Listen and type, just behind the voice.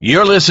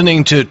You're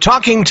listening to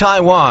Talking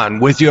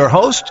Taiwan with your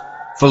host,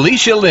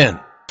 Felicia Lin.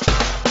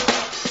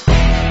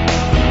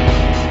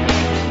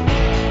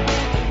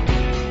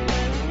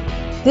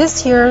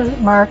 This year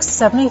marks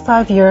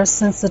 75 years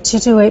since the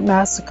 228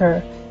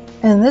 massacre,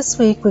 and this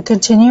week we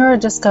continue our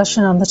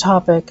discussion on the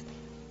topic.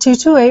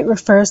 228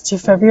 refers to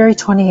February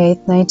 28,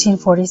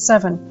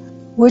 1947,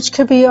 which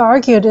could be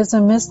argued is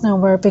a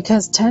misnomer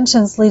because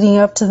tensions leading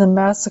up to the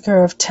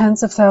massacre of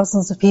tens of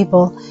thousands of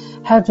people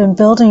had been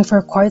building for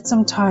quite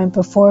some time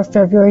before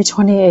February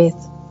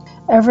 28th,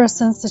 ever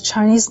since the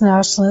Chinese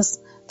nationalists,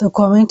 the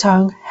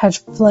Kuomintang, had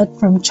fled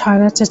from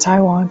China to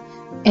Taiwan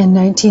in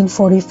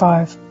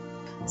 1945.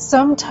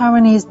 Some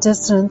Taiwanese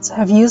dissidents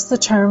have used the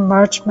term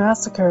March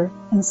Massacre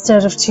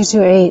instead of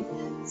 228,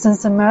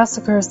 since the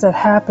massacres that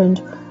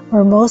happened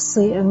were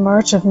mostly in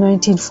March of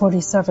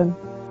 1947.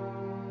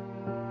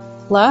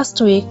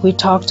 Last week we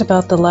talked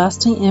about the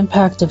lasting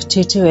impact of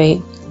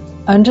 228.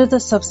 Under the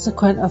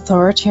subsequent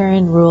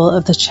authoritarian rule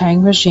of the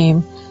Chiang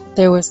regime,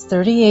 there was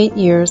 38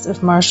 years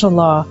of martial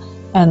law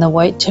and the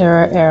White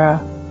Terror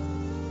era.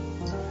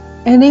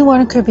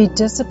 Anyone could be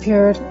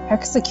disappeared,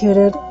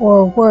 executed,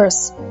 or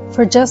worse,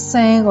 for just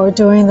saying or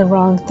doing the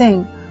wrong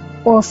thing,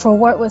 or for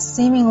what was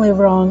seemingly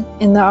wrong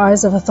in the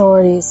eyes of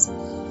authorities.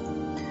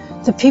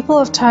 The people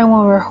of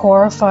Taiwan were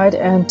horrified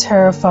and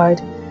terrified.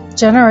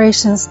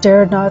 Generations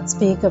dared not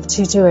speak of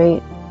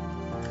 228.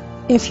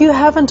 If you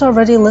haven't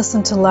already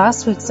listened to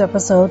last week's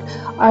episode,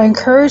 I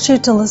encourage you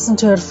to listen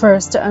to it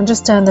first to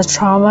understand the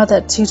trauma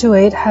that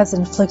 228 has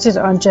inflicted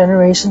on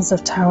generations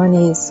of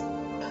Taiwanese.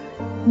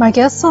 My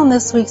guests on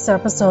this week's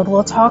episode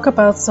will talk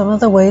about some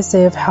of the ways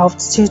they have helped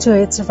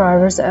 228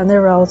 survivors and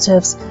their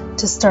relatives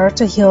to start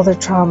to heal their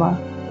trauma.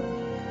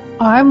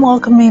 I'm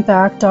welcoming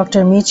back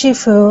Dr. Michi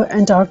Fu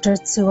and Dr.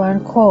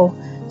 Tzuan Kuo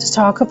to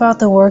talk about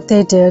the work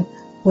they did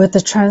with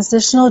the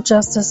Transitional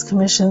Justice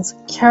Commission's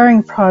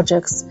caring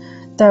projects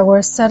that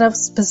were set up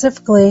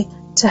specifically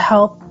to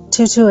help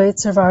 228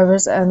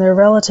 survivors and their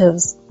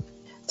relatives.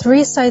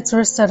 3 sites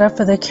were set up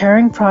for the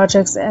caring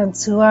projects, and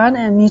Tzuan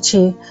and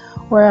Michi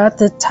were at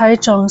the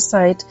Taichung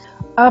site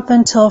up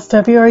until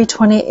February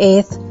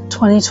 28,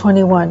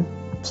 2021.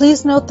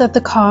 Please note that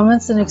the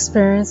comments and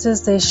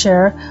experiences they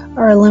share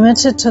are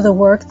limited to the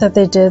work that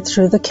they did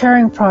through the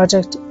caring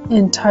project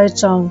in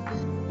Taichung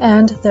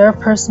and their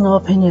personal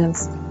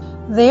opinions.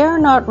 They are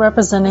not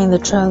representing the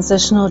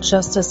Transitional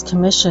Justice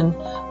Commission,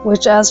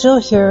 which, as you'll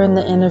hear in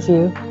the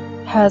interview,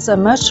 has a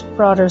much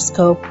broader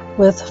scope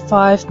with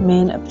 5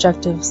 main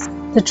objectives.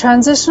 The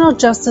Transitional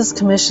Justice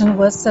Commission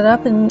was set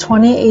up in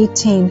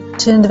 2018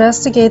 to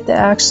investigate the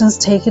actions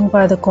taken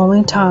by the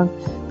Kuomintang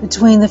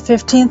between the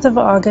 15th of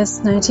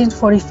August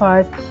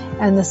 1945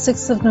 and the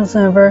 6th of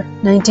November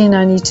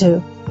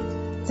 1992.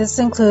 This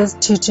includes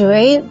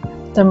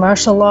 228, the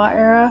martial law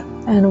era,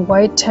 and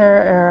White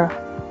Terror era.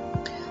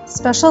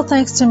 Special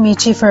thanks to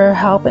Michi for her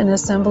help in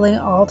assembling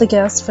all the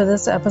guests for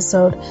this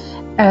episode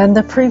and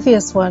the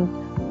previous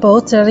one,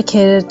 both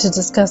dedicated to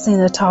discussing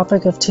the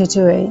topic of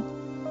 228.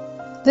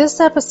 This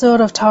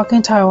episode of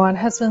Talking Taiwan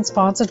has been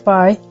sponsored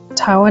by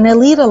Taiwan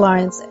Elite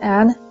Alliance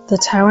and the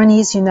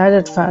Taiwanese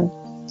United Fund.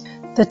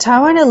 The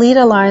Taiwan Elite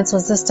Alliance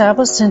was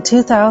established in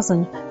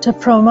 2000 to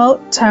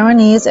promote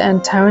Taiwanese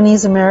and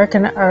Taiwanese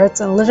American arts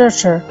and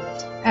literature,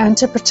 and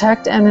to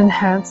protect and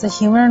enhance the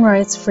human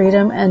rights,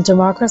 freedom, and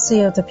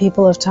democracy of the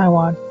people of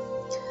Taiwan.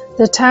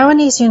 The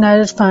Taiwanese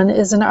United Fund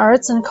is an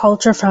arts and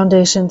culture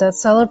foundation that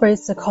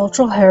celebrates the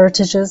cultural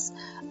heritages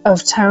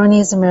of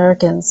Taiwanese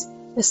Americans.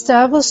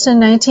 Established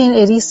in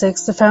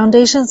 1986, the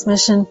foundation's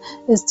mission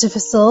is to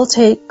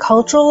facilitate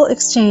cultural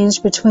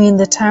exchange between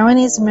the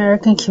Taiwanese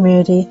American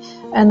community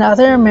and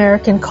other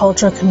American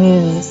cultural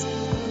communities,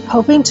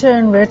 hoping to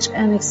enrich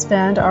and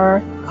expand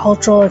our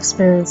cultural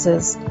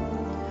experiences.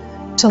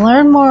 To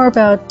learn more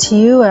about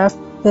TUF,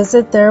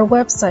 visit their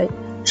website,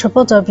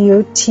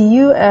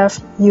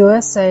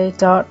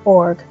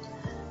 www.tufusa.org.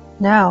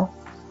 Now,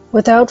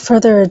 without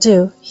further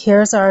ado,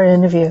 here's our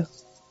interview.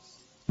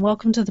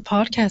 Welcome to the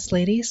podcast,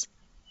 ladies.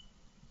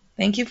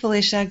 Thank you,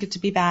 Felicia. Good to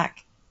be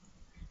back.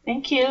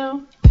 Thank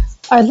you.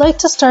 I'd like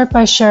to start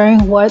by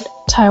sharing what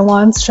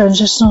Taiwan's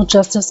Transitional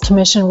Justice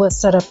Commission was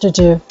set up to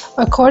do.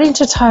 According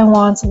to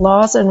Taiwan's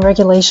Laws and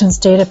Regulations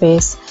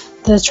database,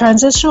 the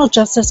Transitional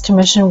Justice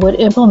Commission would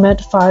implement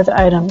 5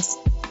 items.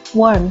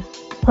 1.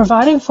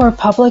 Providing for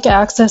public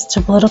access to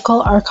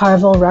political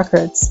archival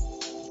records.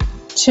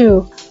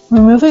 2.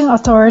 Removing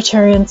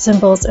authoritarian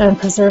symbols and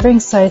preserving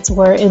sites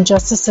where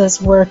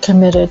injustices were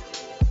committed.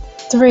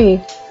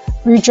 3.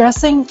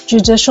 Redressing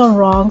judicial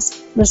wrongs,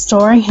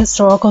 restoring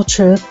historical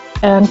truth,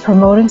 and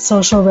promoting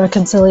social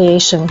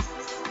reconciliation.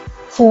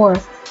 4.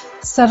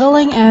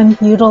 Settling and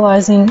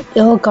utilizing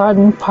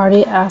ill-gotten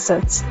party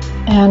assets.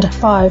 And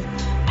 5.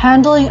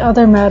 Handling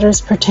other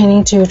matters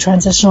pertaining to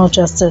transitional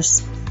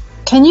justice.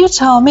 Can you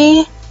tell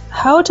me,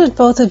 how did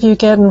both of you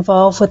get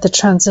involved with the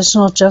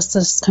Transitional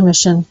Justice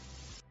Commission?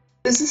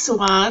 This is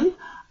Tzuan.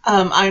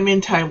 I'm in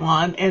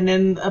Taiwan, and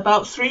then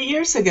about 3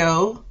 years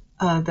ago,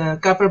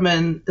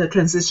 the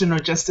Transitional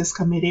Justice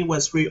Committee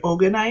was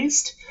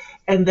reorganized,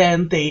 and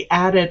then they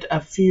added a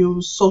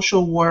few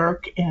social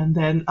work and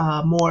then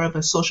more of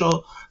a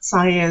social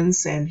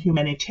science and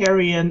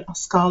humanitarian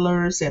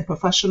scholars and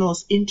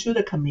professionals into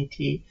the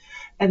committee.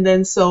 And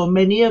then so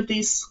many of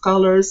these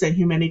scholars and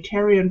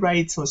humanitarian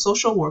rights or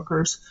social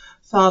workers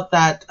thought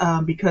that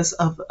because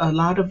of a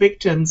lot of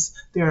victims,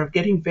 they're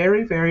getting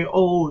very, very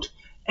old.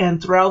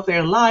 And throughout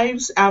their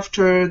lives,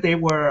 after they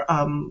were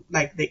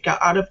they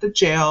got out of the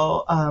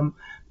jail,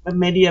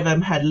 many of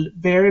them had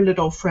very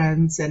little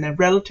friends, and their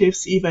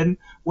relatives even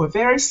were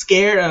very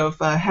scared of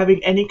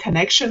having any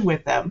connection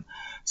with them.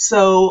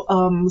 So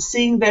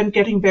seeing them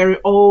getting very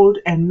old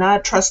and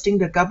not trusting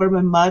the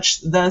government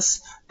much,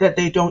 thus that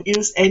they don't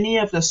use any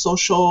of the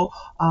social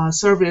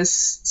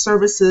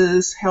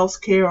services,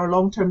 healthcare or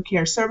long-term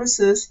care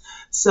services.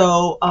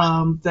 So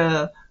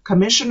the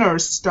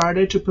commissioners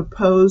started to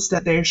propose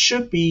that there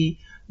should be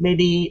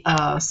maybe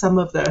some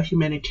of the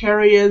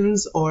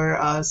humanitarians or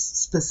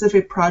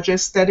specific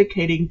projects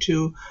dedicating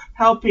to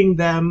helping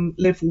them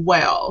live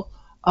well,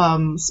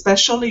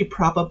 especially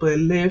probably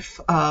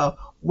live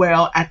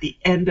well at the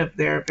end of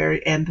their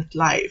very end of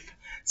life.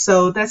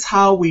 So that's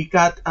how we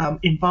got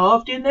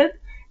involved in it.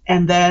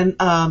 And then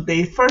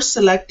they first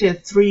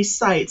selected 3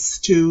 sites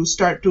to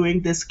start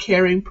doing this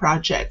caring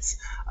projects.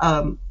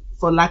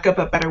 For lack of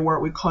a better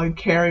word, we call it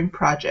caring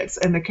projects.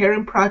 And the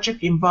caring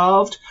project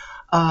involved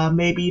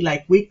maybe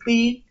like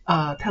weekly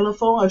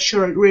telephone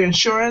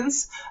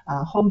reinsurance,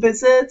 home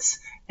visits,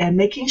 and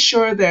making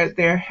sure that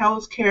their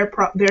health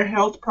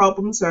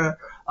problems are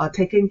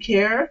taken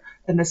care,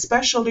 and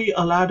especially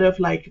a lot of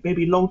like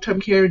maybe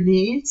long-term care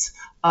needs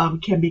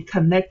can be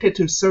connected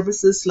to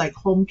services like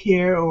home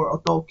care or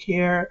adult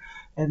care,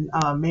 and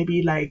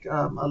maybe like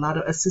a lot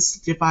of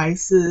assistive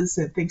devices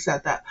and things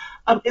like that.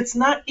 It's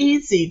not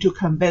easy to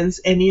convince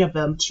any of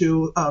them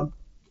to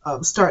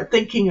start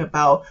thinking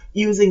about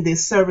using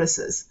these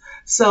services.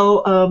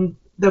 So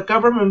the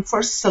government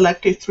first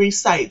selected 3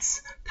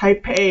 sites: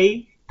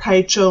 Taipei,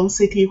 Taichung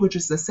City, which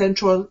is the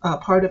central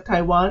part of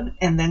Taiwan,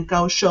 and then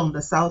Kaohsiung,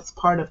 the south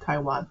part of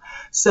Taiwan.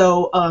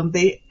 So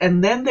they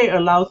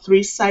allow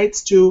 3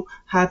 sites to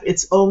have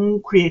its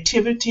own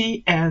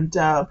creativity and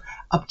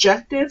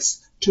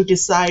objectives to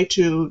decide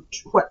to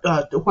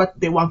what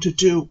they want to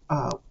do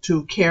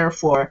to care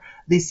for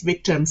these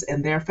victims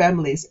and their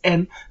families.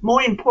 And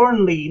more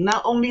importantly,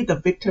 not only the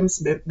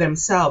victims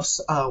themselves,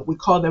 we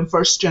call them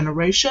first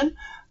generation,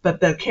 but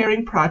the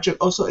caring project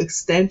also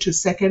extend to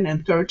second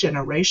and third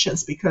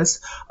generations, because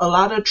a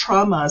lot of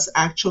traumas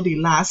actually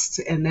last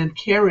and then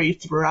carry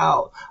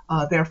throughout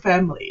their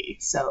family.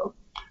 So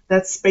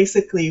that's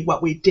basically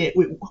what we did,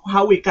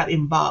 how we got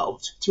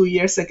involved 2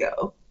 years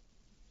ago.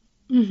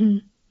 Mm-hmm.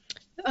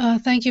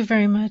 Thank you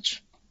very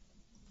much.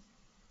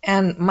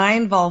 And my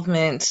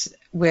involvement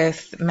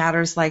with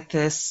matters like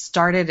this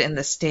started in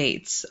the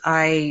States.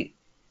 I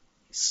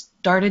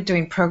started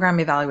doing program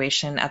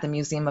evaluation at the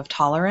Museum of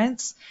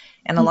Tolerance,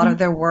 and a lot of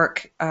their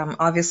work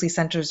obviously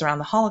centers around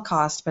the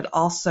Holocaust, but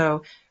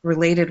also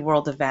related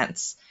world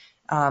events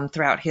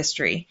throughout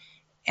history.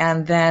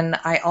 And then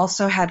I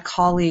also had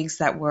colleagues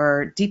that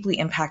were deeply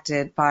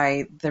impacted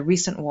by the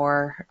recent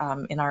war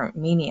in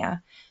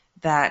Armenia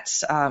that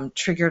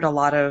triggered a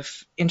lot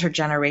of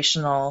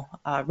intergenerational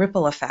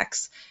ripple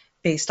effects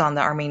based on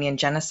the Armenian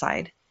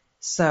genocide.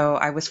 So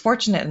I was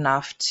fortunate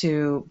enough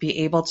to be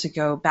able to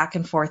go back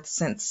and forth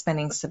since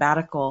spending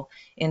sabbatical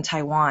in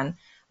Taiwan.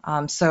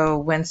 So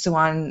when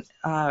Soo-Ann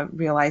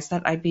realized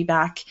that I'd be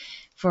back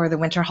for the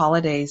winter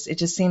holidays, it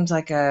just seemed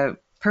like a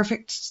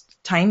perfect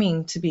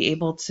timing to be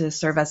able to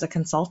serve as a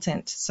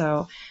consultant.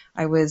 So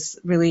I was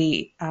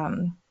really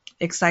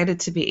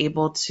excited to be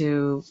able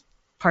to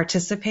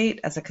participate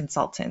as a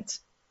consultant.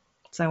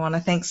 So I want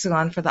to thank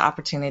Soo-Ann for the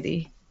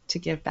opportunity to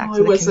give back to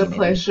the community. It was a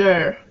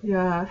pleasure.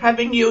 Yeah,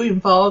 having you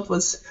involved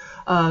was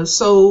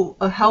so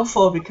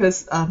helpful,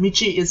 because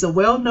Michi is a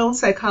well-known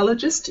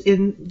psychologist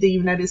in the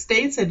United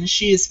States, and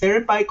she is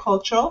very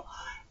bicultural,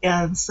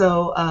 and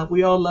so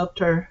we all loved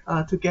her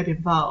to get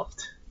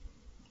involved.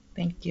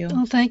 Thank you.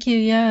 Well, thank you.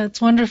 Yeah,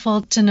 it's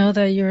wonderful to know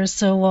that you're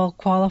so well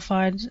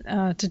qualified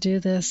to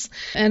do this.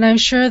 And I'm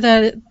sure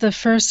that the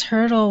first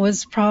hurdle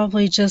was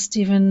probably just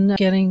even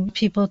getting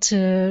people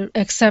to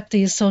accept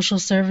these social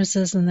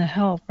services and the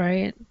help,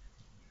 right?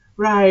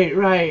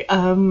 Right.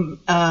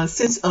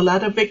 Since a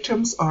lot of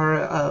victims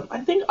are,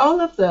 I think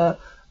all of the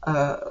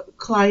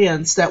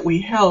clients that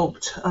we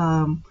helped,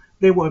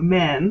 they were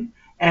men.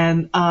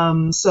 And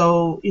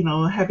so,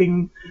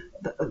 having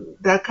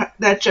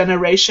that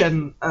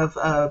generation of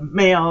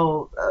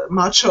male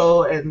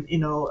macho, and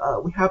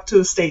we have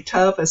to stay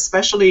tough,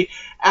 especially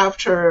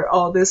after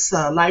all this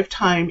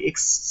lifetime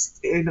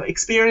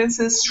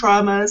experiences,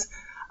 traumas.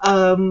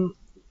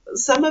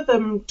 Some of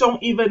them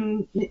don't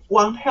even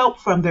want help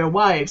from their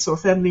wives or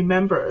family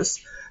members.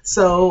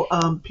 So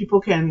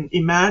people can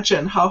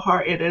imagine how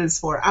hard it is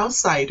for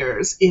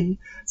outsiders,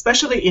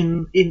 especially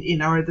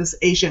in our this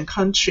Asian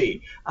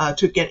country,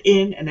 to get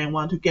in and then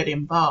want to get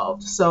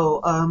involved.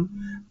 So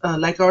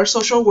like our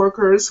social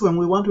workers, when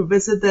we want to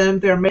visit them,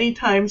 there are many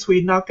times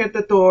we knock at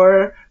the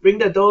door, ring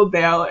the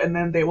doorbell, and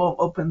then they won't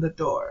open the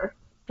door.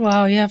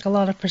 Wow, you have a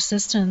lot of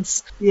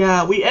persistence.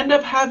 Yeah, we end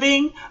up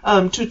having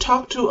to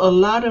talk to a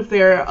lot of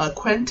their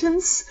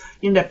acquaintance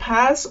in the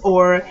past,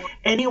 or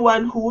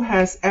anyone who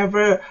has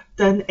ever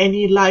done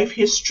any life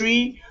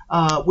history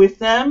with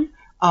them,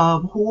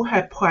 who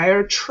had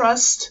prior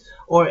trust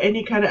or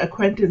any kind of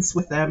acquaintance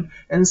with them.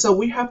 And so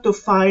we have to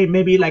find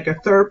maybe like a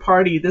third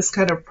party, this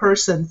kind of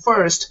person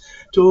first,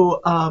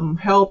 to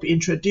help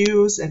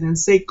introduce and then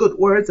say good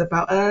words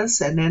about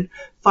us, and then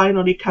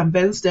finally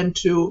convince them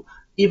to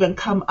even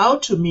come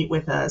out to meet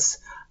with us.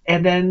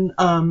 And then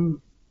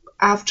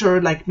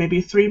after like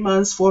maybe 3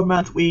 months, 4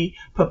 months, we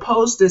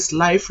proposed this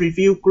life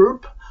review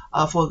group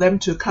for them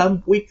to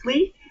come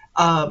weekly.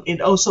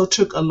 It also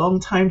took a long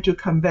time to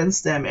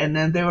convince them, and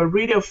then they were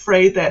really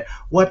afraid that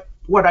what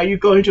are you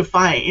going to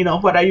find?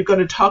 What are you going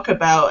to talk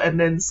about? And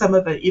then some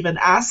of them even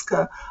ask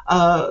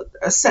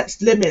set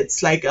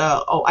limits, like,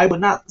 oh, I will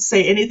not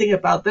say anything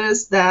about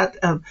this, that.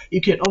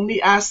 You can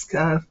only ask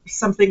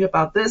something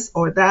about this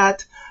or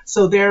that.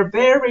 So they're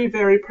very,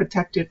 very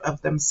protective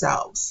of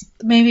themselves.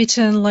 Maybe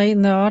to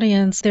enlighten the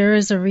audience, there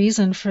is a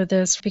reason for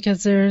this,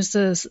 because there's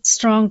a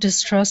strong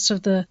distrust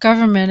of the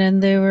government,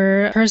 and they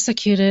were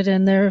persecuted,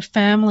 and their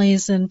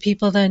families and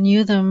people that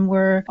knew them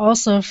were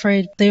also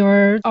afraid. They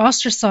were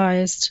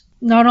ostracized.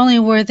 Not only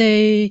were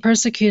they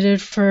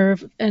persecuted for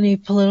any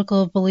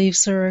political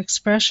beliefs or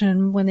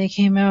expression when they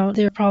came out,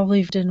 they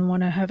probably didn't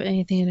want to have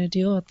anything to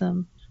do with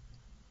them.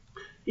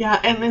 Yeah,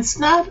 and it's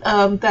not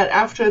that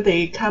after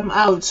they come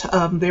out,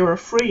 they were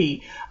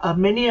free.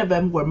 Many of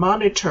them were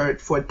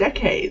monitored for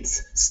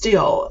decades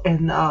still,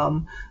 and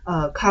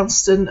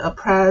constant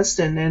oppressed,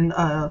 and then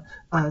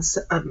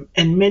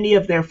and many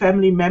of their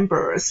family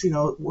members,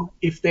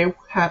 if they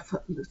have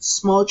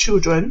small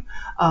children,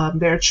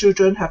 their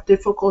children have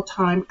difficult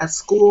time at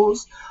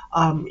schools.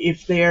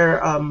 If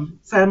their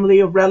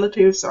family or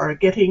relatives are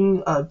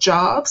getting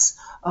jobs,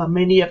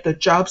 many of the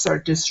jobs are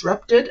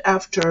disrupted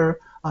after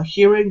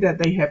hearing that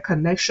they have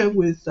connection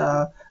with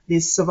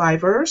these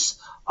survivors.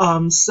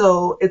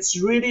 So it's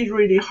really,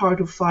 really hard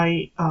to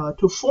find,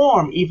 to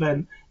form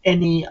even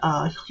any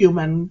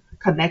human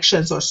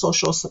connections or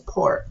social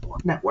support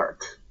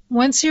network.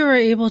 Once you were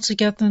able to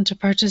get them to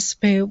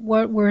participate,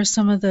 what were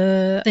some of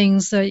the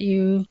things that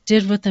you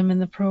did with them in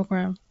the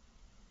program?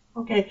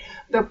 Okay,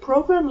 the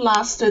program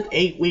lasted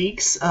 8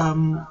 weeks.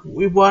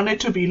 We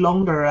wanted to be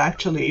longer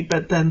actually,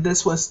 but then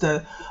this was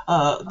the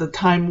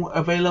time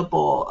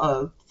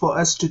available for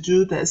us to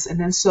do this. And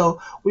then so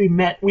we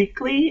met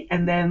weekly,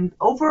 and then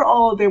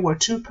overall there were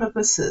two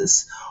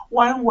purposes.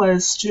 One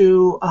was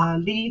to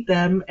lead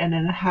them and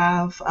then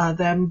have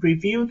them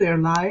review their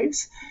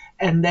lives,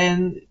 and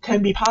then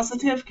can be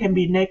positive, can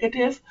be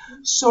negative,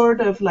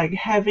 sort of like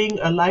having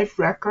a life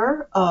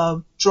record,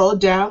 draw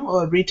down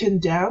or written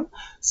down.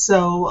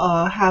 So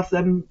have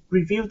them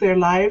review their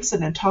lives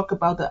and then talk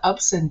about the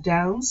ups and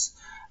downs.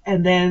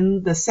 And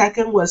then the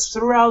second was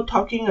throughout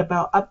talking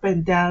about up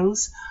and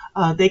downs,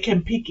 they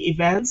can pick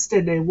events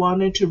that they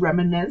wanted to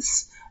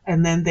reminisce,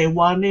 and then they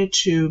wanted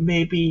to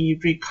maybe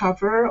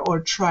recover or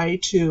try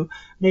to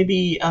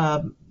maybe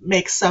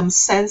make some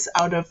sense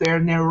out of their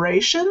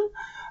narration.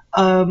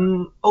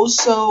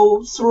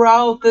 Also,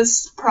 throughout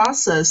this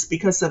process,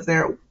 because of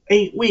their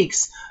 8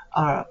 weeks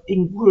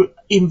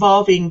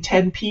involving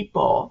 10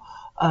 people,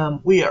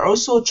 we are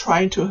also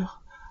trying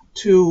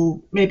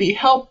to maybe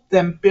help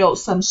them build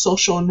some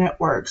social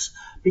networks,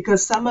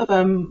 because some of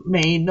them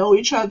may know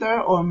each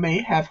other or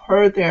may have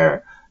heard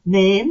their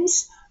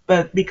names,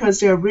 but because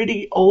they're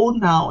really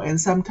old now and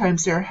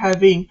sometimes they're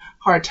having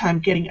hard time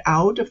getting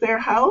out of their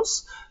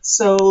house.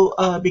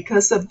 So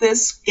because of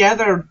this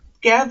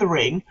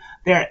gathering,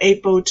 they're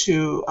able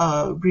to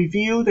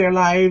review their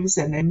lives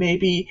and then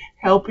maybe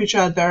help each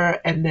other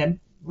and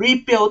then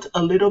rebuild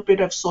a little bit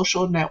of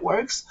social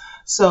networks.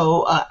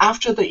 So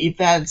after the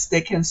events,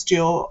 they can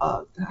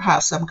still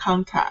have some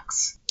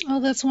contacts. Oh,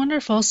 that's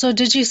wonderful. So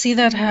did you see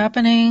that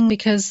happening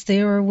because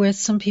they were with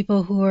some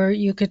people who are,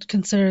 you could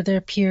consider their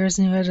peers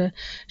and who had a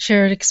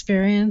shared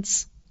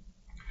experience?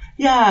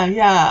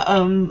 Yeah.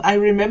 I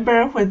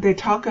remember when they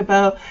talk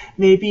about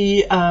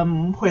maybe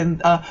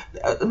when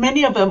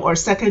many of them are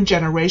second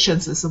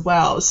generations as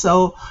well.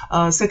 So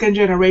second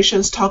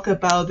generations talk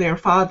about their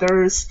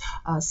fathers.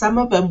 Some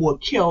of them were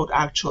killed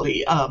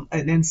actually,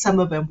 and then some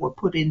of them were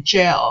put in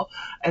jail.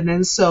 And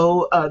then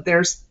so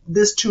there's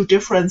these two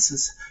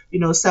differences.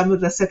 Some of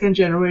the second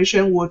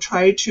generation will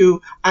try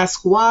to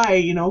ask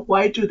why,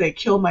 why do they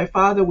kill my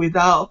father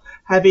without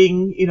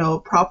having,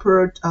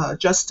 proper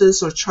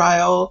justice or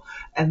trial?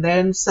 And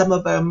then some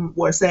of them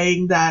were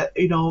saying that,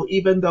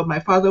 even though my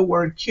father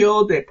were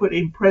killed, they put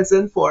in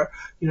prison for,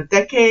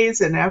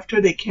 decades. And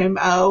after they came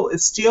out,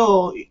 it's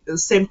still the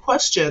same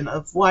question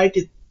of why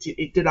did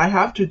did I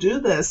have to do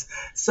this?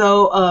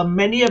 So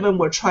many of them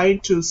were trying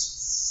to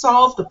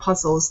solve the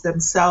puzzles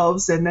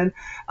themselves, and then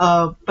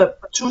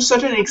but to a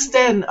certain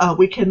extent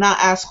we cannot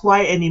ask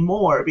why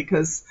anymore,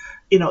 because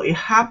it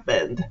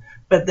happened.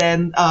 But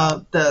then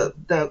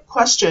the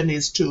question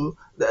is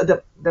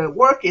the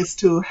work is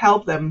to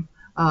help them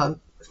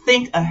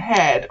think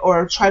ahead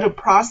or try to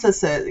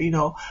process it.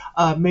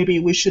 Maybe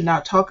we should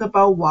not talk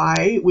about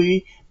why.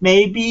 We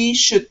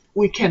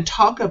can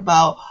talk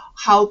about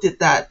how did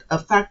that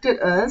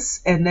affected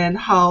us, and then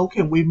how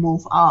can we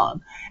move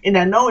on. And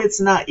I know it's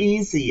not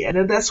easy, and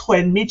then that's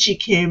when Michi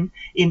came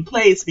in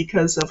place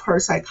because of her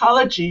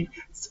psychology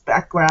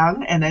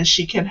background, and then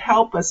she can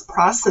help us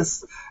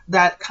process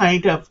that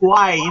kind of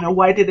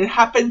why did it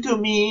happen to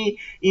me.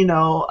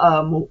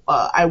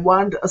 I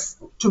want us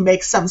to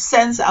make some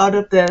sense out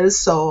of this,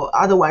 so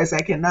otherwise I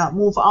cannot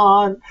move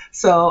on.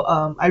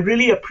 So I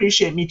really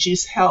appreciate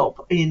Michi's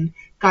help in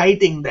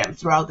guiding them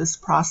throughout this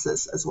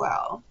process as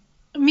well.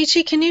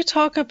 Michi, can you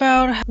talk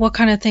about what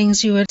kind of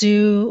things you would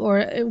do,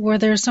 or were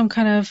there some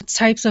kind of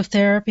types of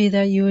therapy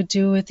that you would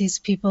do with these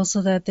people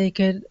so that they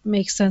could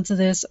make sense of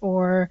this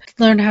or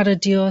learn how to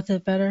deal with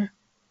it better?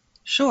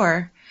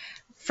 Sure.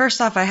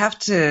 First off, I have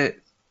to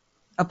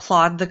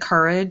applaud the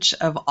courage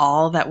of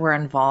all that were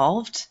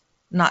involved,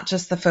 not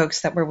just the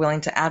folks that were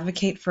willing to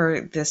advocate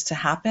for this to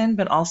happen,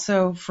 but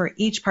also for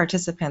each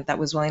participant that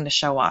was willing to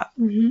show up.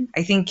 Mm-hmm.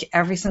 I think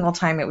every single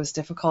time it was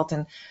difficult,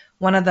 and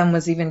one of them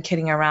was even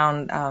kidding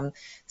around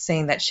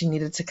saying that she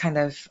needed to kind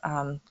of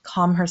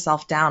calm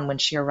herself down when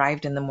she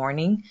arrived in the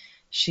morning.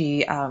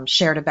 She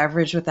shared a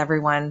beverage with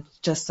everyone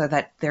just so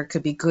that there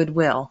could be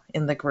goodwill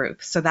in the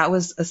group. So that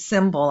was a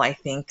symbol, I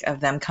think, of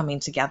them coming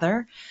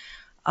together.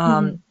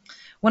 Mm-hmm.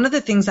 One of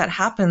the things that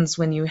happens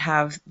when you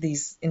have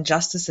these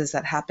injustices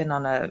that happen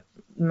on a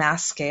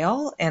mass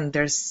scale and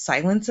there's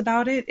silence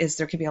about it is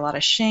there could be a lot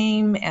of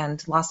shame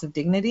and loss of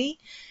dignity.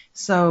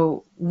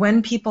 So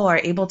when people are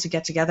able to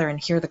get together and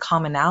hear the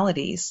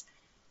commonalities,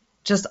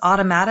 just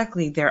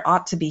automatically there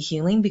ought to be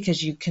healing,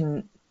 because you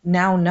can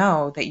now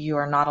know that you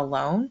are not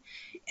alone.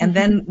 And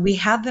then we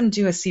had them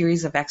do a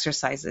series of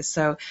exercises.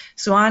 So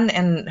Suan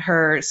and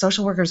her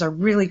social workers are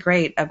really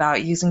great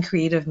about using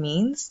creative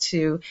means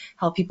to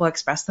help people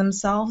express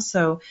themselves.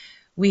 So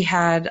we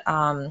had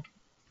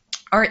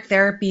art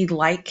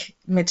therapy-like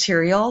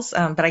materials,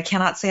 but I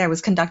cannot say I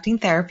was conducting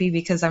therapy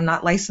because I'm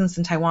not licensed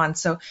in Taiwan.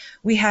 So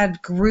we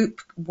had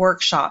group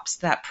workshops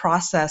that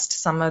processed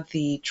some of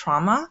the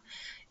trauma.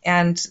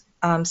 And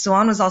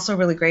Suan was also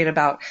really great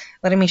about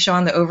letting me show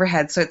on the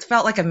overhead. So it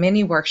felt like a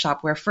mini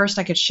workshop where first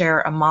I could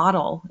share a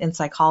model in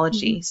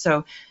psychology. Mm-hmm.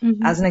 So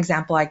as an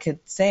example, I could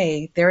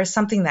say there is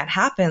something that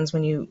happens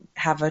when you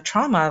have a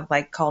trauma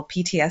called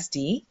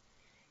PTSD,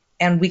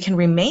 and we can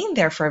remain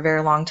there for a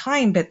very long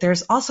time, but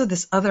there's also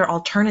this other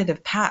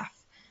alternative path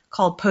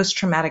called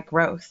post-traumatic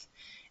growth.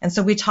 And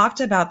so we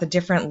talked about the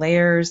different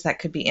layers that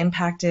could be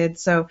impacted.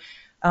 So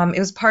it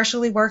was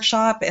partially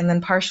workshop and then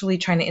partially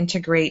trying to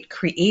integrate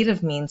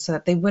creative means so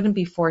that they wouldn't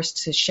be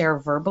forced to share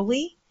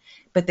verbally,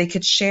 but they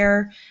could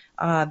share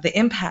the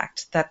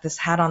impact that this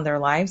had on their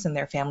lives and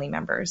their family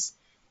members.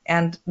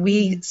 And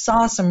we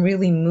saw some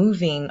really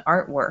moving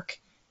artwork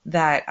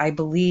that I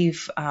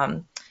believe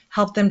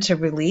helped them to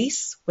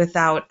release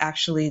without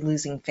actually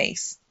losing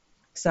face.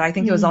 So I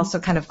think it was also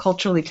kind of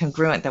culturally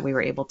congruent that we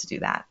were able to do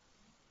that.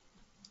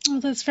 Oh,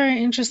 that's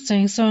very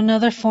interesting. So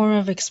another form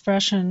of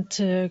expression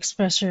to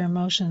express your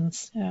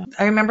emotions. Yeah.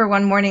 I remember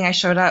one morning I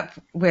showed up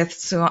with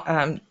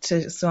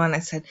to Suan. I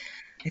said,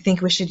 I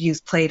think we should use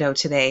Play-Doh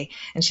today.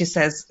 And she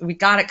says, we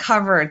got it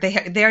covered.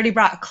 They already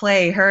brought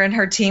clay. Her and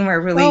her team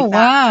are really fast.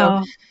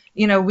 Wow.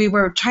 So, we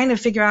were trying to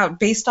figure out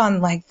based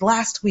on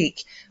last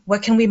week,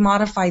 what can we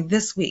modify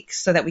this week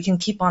so that we can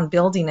keep on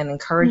building and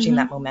encouraging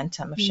that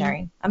momentum of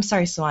sharing. I'm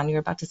sorry, Suan, you were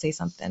about to say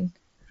something.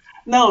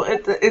 No,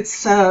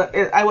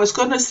 I was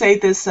going to say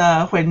this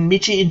when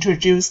Michi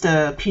introduced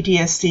the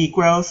PTSD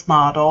growth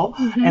model,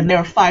 and there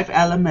are 5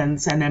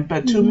 elements,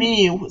 but to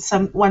me,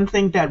 one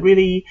thing that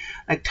really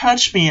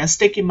touched me and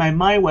stick in my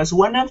mind was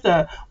one of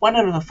the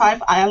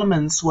 5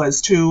 elements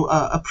was to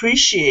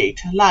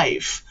appreciate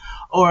life,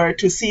 or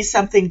to see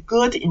something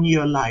good in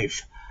your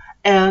life.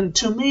 And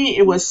to me,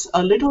 it was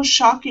a little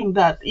shocking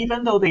that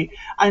even though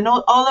I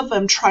know all of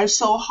them try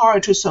so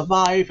hard to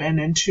survive and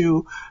then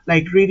to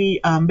really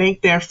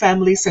make their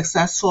family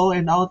successful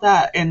and all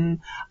that.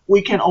 And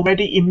we can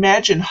already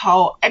imagine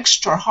how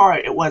extra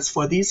hard it was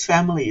for these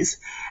families.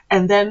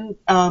 And then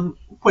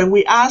when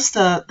we asked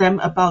them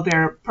about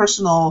their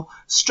personal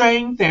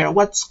strength,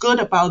 what's good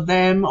about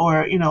them,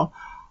 or,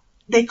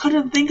 they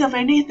couldn't think of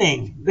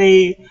anything.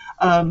 They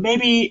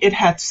maybe it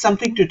had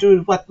something to do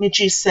with what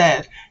Michi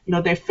said.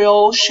 They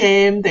feel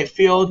shame, they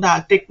feel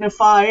not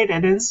dignified,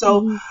 and then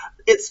so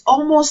it's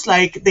almost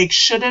like they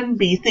shouldn't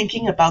be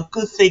thinking about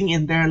good thing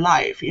in their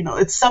life.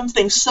 It's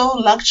something so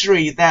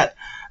luxury that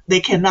they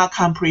cannot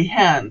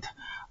comprehend.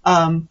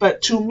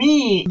 But to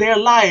me, their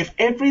life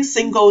every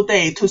single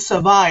day to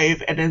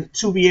survive and then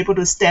to be able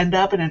to stand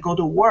up and then go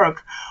to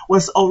work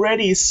was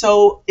already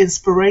so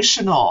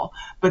inspirational,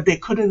 but they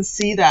couldn't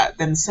see that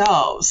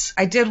themselves.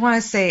 I did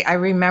want to say, I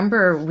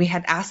remember we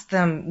had asked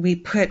them, we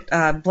put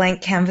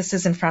blank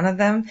canvases in front of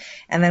them,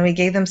 and then we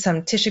gave them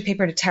some tissue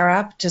paper to tear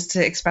up just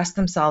to express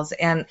themselves.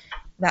 And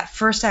that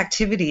first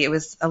activity, it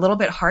was a little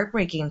bit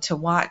heartbreaking to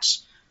watch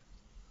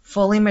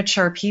fully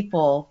mature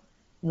people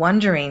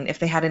wondering if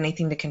they had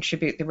anything to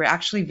contribute. They were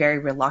actually very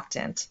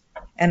reluctant.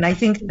 And I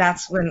think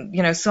that's when,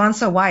 So-and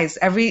So Wise,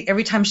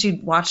 every time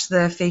she'd watch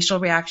the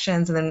facial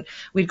reactions, and then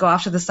we'd go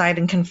off to the side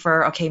and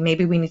confer, okay,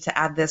 maybe we need to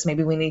add this,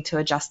 maybe we need to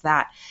adjust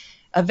that.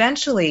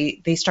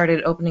 Eventually, they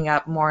started opening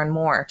up more and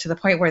more to the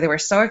point where they were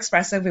so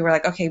expressive, we were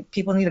like, okay,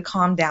 people need to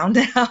calm down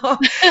now.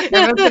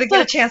 Everyone's going to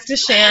get a chance to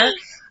share.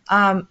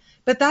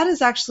 But that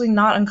is actually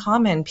not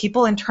uncommon.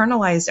 People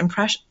internalize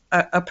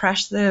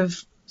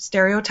oppressive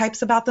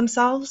stereotypes about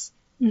themselves.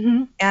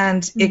 Mm-hmm.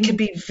 And it can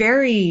be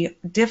very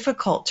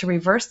difficult to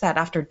reverse that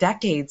after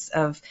decades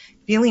of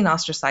feeling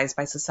ostracized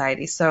by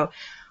society. So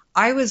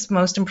I was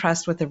most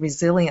impressed with the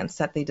resilience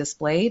that they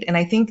displayed. And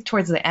I think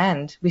towards the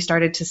end, we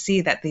started to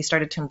see that they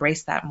started to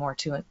embrace that more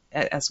too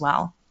as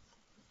well.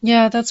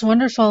 Yeah, that's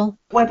wonderful.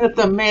 One of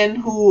the men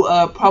who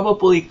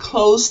probably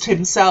closed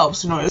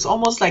himself, it's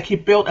almost like he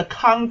built a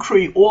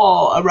concrete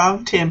wall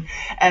around him,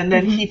 and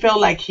then he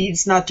felt like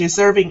he's not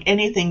deserving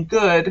anything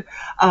good.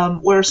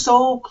 We're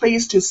so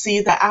pleased to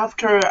see that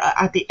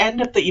at the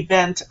end of the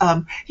event,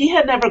 he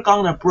had never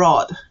gone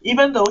abroad,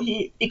 even though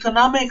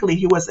economically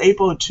he was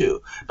able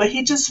to, but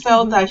he just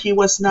felt that he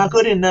was not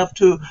good enough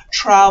to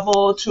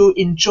travel, to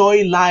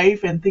enjoy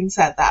life and things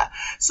like that.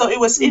 So it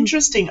was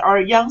interesting. Our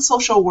young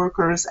social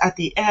workers at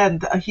the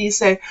end, he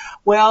said,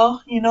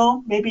 well,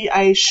 maybe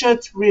I should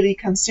really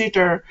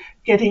consider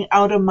getting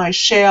out of my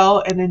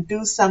shell and then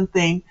do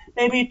something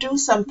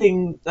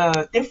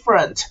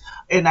different.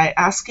 And I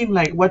asked him,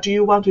 like, what do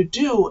you want to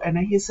do? And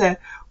then he said,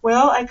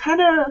 well, I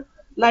kind of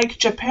like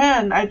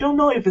Japan. I don't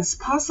know if it's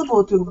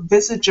possible to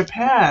visit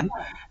Japan.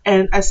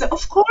 And I said,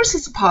 of course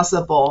it's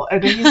possible.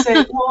 And then he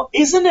said, well,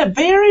 isn't it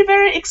very,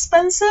 very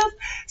expensive?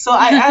 So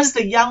I asked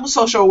the young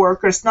social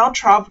workers, now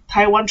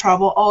Taiwan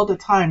travel all the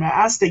time. I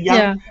asked the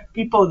young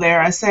people there,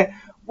 I said,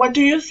 what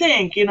do you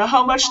think?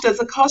 How much does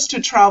it cost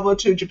to travel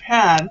to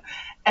Japan?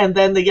 And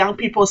then the young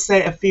people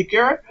say a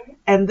figure.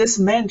 And this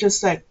man just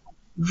said,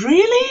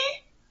 really?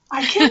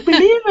 I can't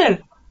believe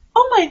it.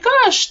 Oh my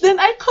gosh, then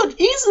I could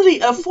easily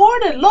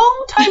afford it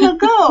long time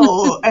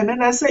ago. And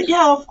then I said,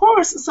 yeah, of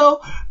course.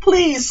 So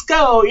please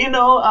go,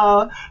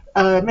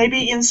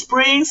 maybe in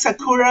spring,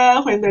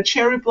 Sakura, when the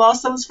cherry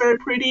blossoms very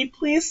pretty,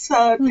 please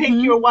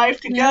take your wife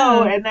to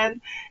go and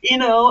then,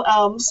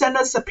 send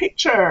us a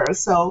picture.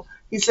 So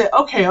he said,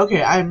 okay,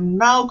 I'm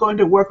now going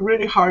to work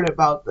really hard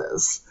about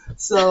this.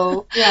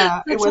 So,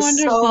 yeah, it was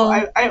wonderful. So,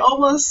 I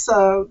almost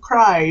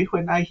cry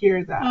when I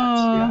hear that.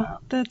 Oh, yeah.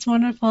 That's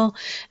wonderful.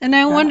 And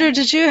I wonder,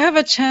 did you have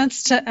a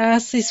chance to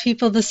ask these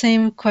people the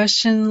same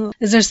question?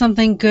 Is there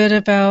something good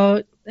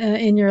about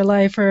in your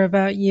life or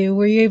about you?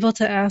 Were you able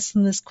to ask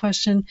them this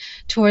question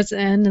towards the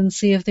end and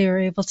see if they were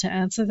able to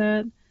answer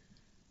that?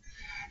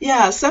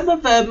 Yeah, some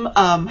of them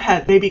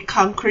had maybe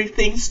concrete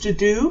things to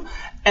do,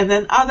 and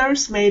then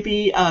others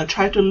maybe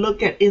try to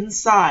look at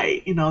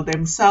inside,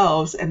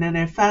 themselves, and then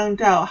they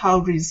found out how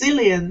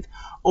resilient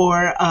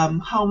or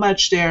how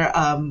much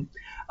a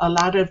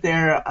lot of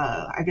their,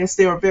 I guess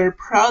they were very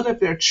proud of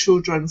their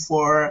children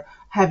for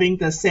having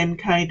the same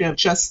kind of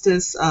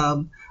justice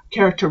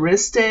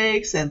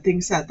characteristics and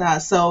things like that.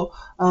 So,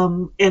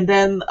 and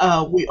then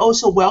we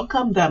also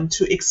welcome them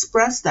to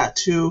express that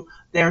to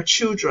their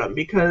children,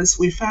 because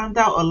we found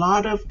out a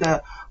lot of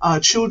the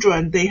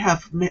children, they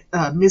have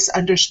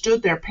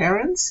misunderstood their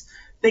parents,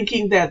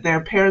 thinking that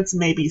their parents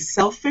may be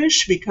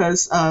selfish,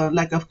 because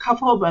like a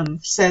couple of them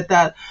said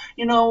that,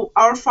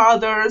 our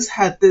fathers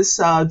had this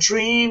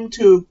dream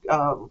to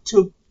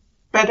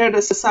better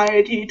the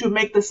society, to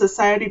make the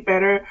society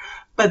better,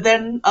 but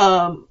then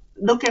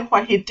look at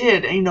what he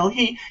did.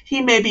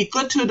 He may be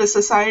good to the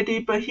society,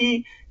 but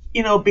he,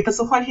 because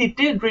of what he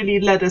did, really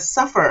let us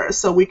suffer.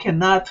 So we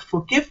cannot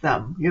forgive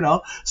them.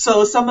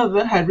 So some of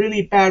them had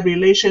really bad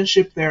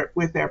relationship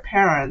with their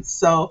parents.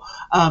 So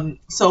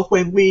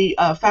when we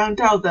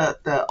found out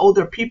that the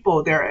older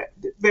people, they're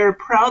very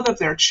proud of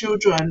their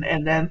children,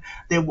 and then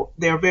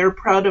they're very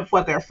proud of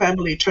what their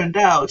family turned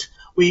out.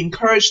 We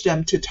encourage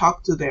them to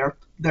talk to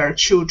their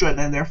children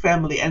and their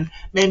family, and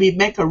maybe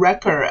make a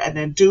record and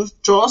then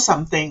draw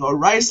something or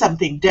write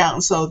something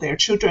down, so their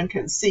children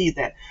can see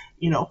that,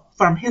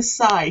 from his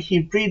side,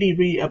 he really,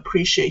 really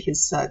appreciate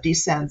his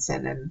descendants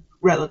and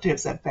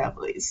relatives and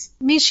families.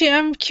 Michi,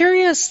 I'm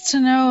curious to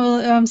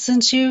know,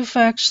 since you've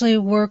actually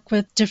worked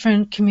with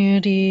different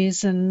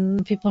communities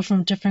and people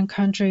from different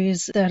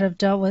countries that have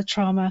dealt with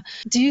trauma,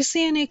 do you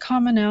see any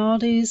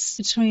commonalities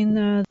between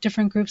the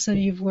different groups that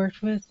you've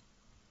worked with?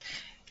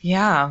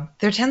 Yeah,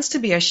 there tends to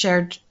be a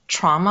shared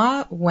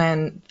trauma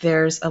when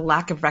there's a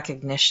lack of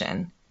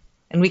recognition.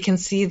 And we can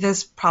see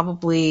this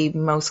probably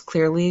most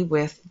clearly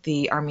with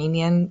the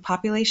Armenian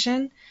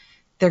population.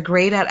 They're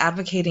great at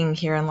advocating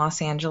here in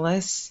Los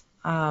Angeles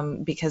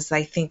because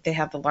I think they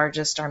have the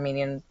largest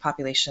Armenian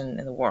population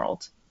in the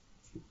world.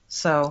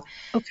 So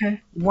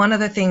one of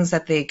the things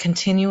that they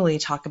continually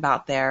talk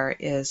about there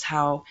is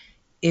how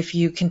if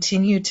you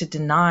continue to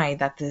deny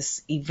that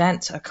this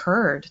event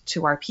occurred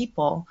to our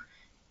people,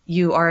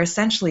 you are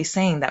essentially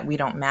saying that we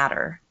don't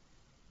matter.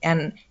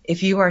 And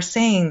if you are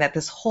saying that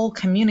this whole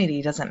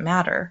community doesn't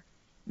matter,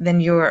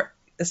 then you're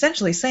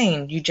essentially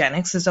saying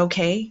eugenics is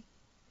okay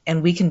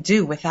and we can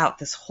do without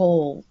this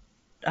whole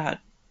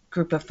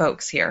group of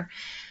folks here.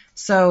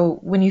 So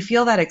when you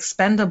feel that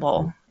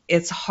expendable,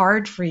 it's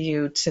hard for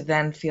you to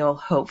then feel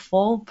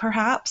hopeful,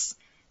 perhaps,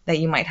 that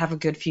you might have a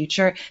good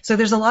future. So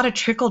there's a lot of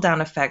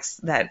trickle-down effects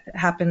that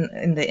happen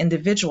in the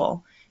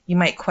individual. You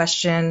might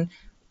question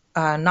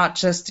not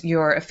just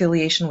your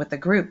affiliation with the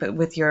group, but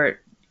with your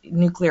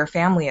nuclear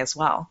family as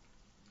well.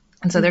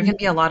 And so there can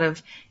be a lot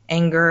of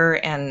anger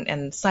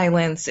and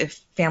silence if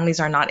families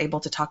are not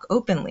able to talk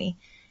openly.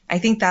 I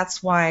think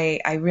that's why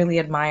I really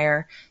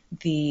admire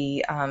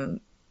the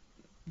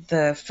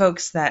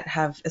folks that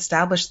have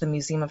established the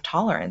Museum of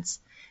Tolerance.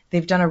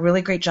 They've done a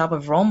really great job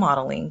of role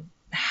modeling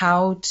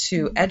how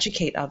to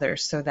educate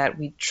others so that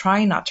we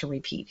try not to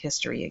repeat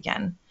history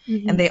again.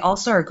 And they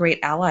also are great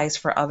allies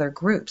for other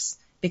groups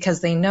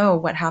because they know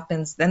what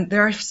happens. And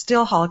there are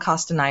still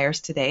Holocaust deniers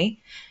today.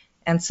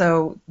 And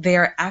so they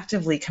are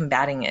actively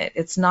combating it.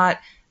 It's not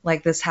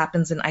like this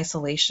happens in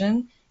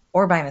isolation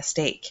or by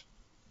mistake.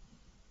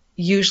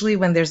 Usually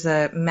when there's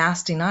a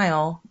mass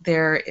denial,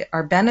 there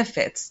are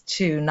benefits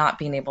to not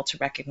being able to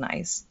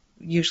recognize.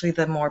 Usually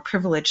the more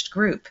privileged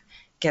group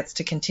gets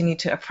to continue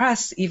to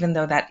oppress, even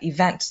though that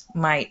event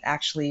might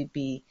actually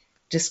be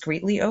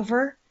discreetly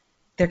over.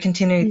 There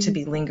continue to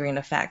be lingering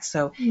effects.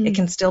 So it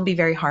can still be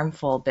very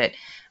harmful. But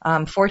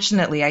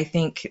fortunately, I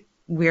think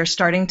we're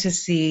starting to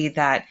see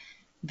that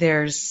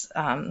there's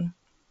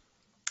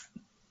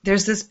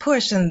this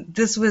push, and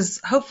this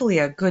was hopefully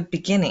a good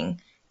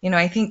beginning. You know,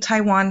 I think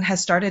Taiwan has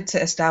started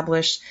to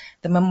establish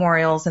the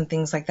memorials and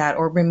things like that,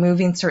 or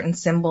removing certain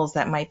symbols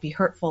that might be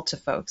hurtful to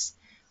folks.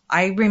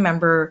 I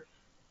remember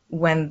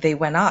when they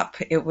went up,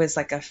 it was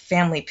like a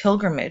family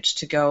pilgrimage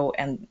to go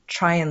and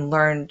try and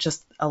learn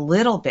just a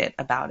little bit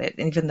about it,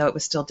 even though it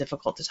was still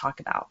difficult to talk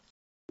about.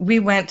 We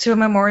went to a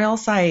memorial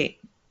site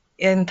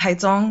in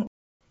Taichung.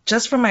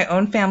 Just for my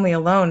own family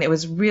alone, it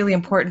was really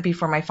important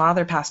before my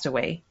father passed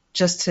away,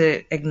 just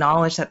to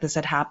acknowledge that this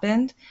had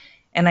happened.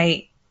 And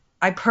I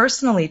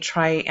personally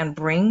try and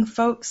bring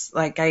folks,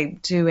 like I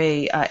do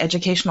a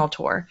educational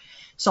tour.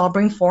 So I'll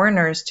bring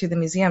foreigners to the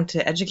museum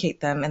to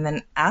educate them and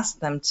then ask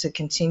them to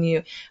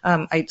continue.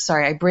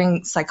 I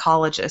bring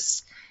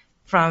psychologists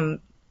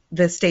from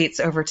the States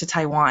over to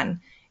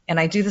Taiwan. And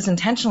I do this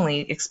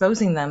intentionally,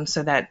 exposing them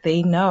so that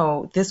they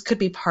know this could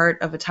be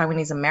part of a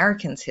Taiwanese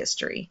American's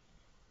history.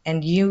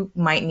 And you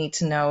might need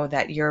to know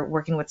that you're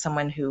working with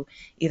someone who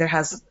either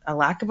has a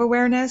lack of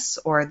awareness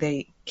or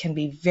they can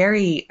be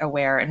very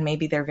aware and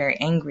maybe they're very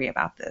angry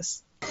about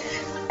this.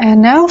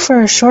 And now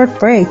for a short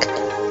break.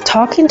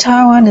 Talking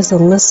Taiwan is a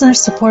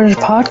listener-supported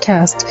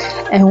podcast,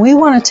 and we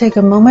want to take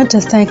a moment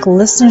to thank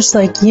listeners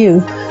like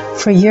you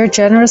for your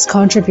generous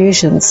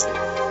contributions.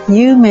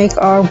 You make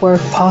our work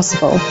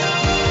possible.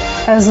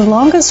 As the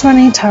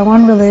longest-running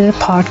Taiwan-related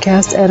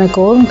podcast and a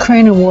Golden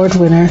Crane Award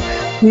winner,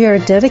 we are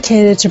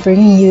dedicated to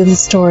bringing you the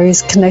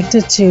stories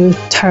connected to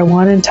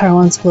Taiwan and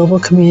Taiwan's global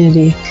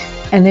community.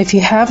 And if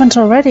you haven't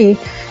already,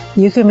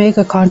 you can make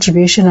a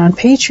contribution on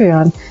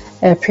Patreon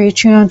at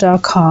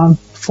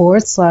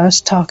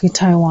patreon.com/Talking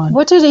Taiwan.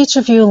 What did each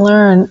of you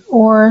learn,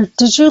 or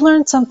did you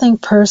learn something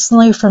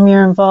personally from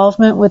your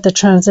involvement with the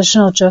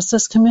Transitional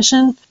Justice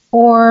Commission,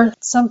 or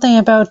something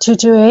about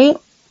 228?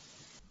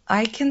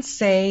 I can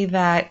say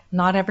that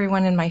not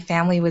everyone in my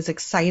family was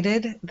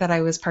excited that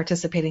I was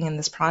participating in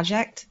this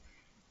project.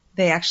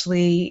 They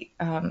actually,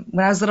 when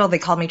I was little, they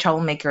called me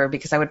troublemaker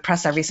because I would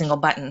press every single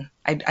button.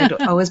 I'd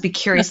always be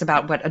curious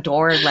about what a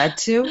door led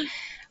to.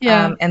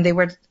 Yeah. And they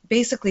were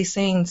basically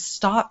saying,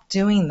 stop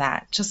doing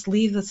that. Just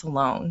leave this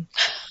alone.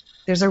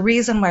 There's a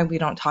reason why we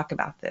don't talk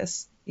about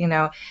this. You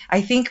know,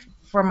 I think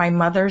for my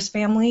mother's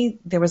family,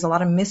 there was a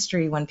lot of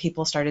mystery when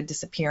people started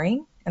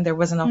disappearing, and there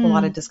wasn't a whole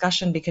lot of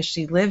discussion because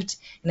she lived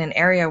in an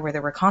area where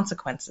there were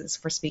consequences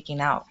for speaking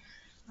out.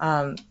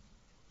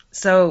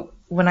 So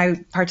when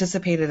I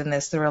participated in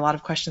this, there were a lot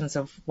of questions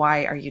of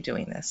why are you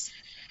doing this?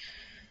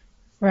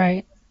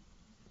 Right.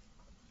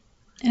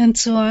 And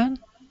Suan?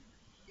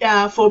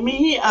 Yeah, for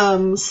me,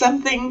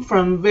 something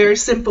from very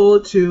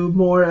simple to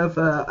more of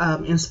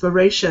a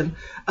inspiration.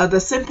 The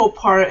simple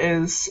part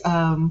is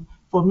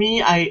for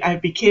me, I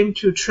became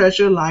to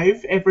treasure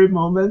life every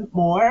moment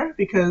more,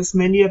 because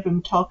many of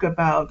them talk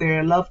about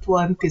their loved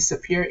one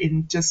disappear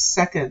in just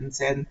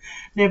seconds and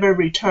never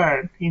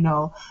return.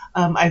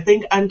 I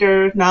think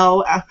after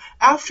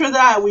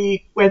that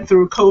we went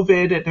through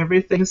COVID and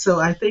everything, so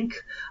I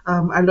think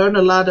I learned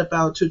a lot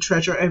about to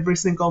treasure every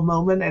single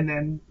moment, and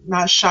then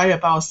not shy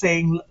about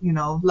saying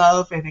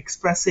love and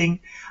expressing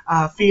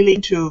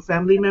feeling to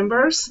family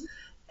members.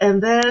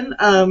 And then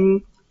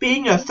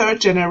being a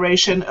third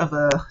generation of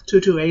a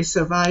 228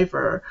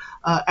 survivor,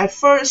 at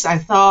first I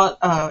thought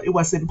it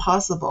was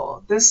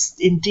impossible. This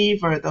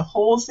endeavor, the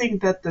whole thing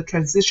that the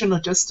Transitional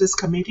Justice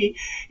Committee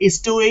is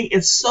doing,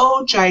 is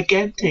so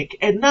gigantic.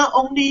 And not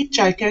only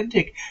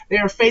gigantic, they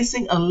are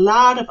facing a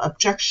lot of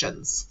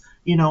objections,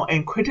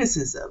 and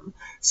criticism.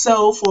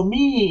 So for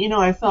me,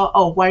 I thought,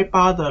 oh, why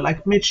bother?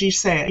 Like Michi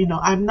said,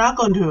 I'm not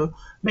going to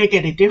make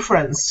any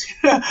difference.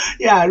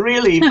 Yeah,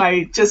 really,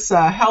 by just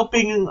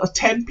helping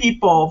 10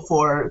 people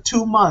for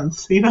 2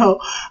 months,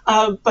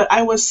 but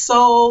I was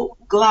so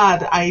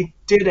glad I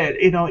did it,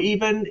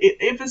 even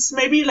if it's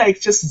maybe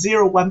like just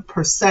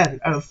 0.1%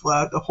 of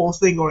the whole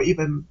thing, or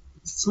even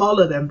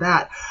smaller than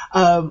that.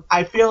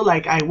 I feel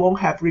like I won't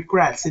have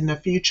regrets in the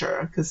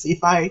future, because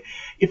if I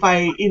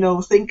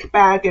think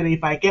back, and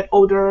if I get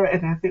older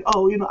and I think,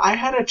 oh, I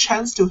had a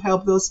chance to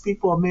help those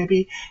people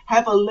maybe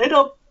have a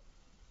little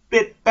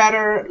bit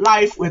better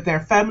life with their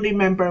family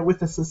member, with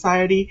the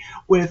society,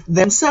 with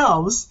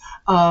themselves.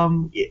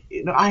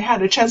 I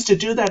had a chance to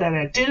do that and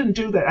I didn't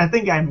do that. I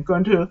think I'm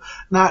going to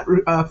not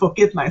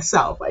forgive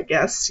myself, I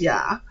guess.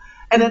 Yeah.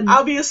 And then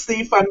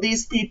obviously from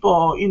these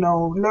people,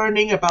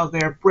 learning about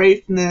their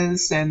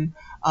braveness. And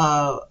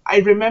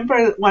I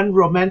remember one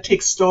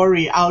romantic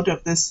story out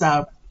of this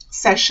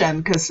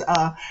session, because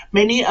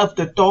many of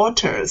the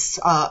daughters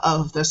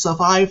of the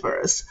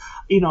survivors,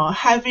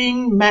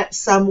 having met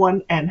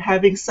someone and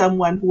having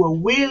someone who are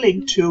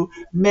willing to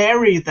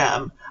marry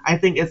them, I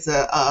think it's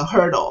a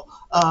hurdle.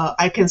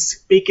 I can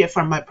speak it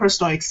from my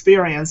personal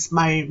experience.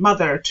 My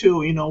mother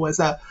too,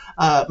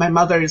 my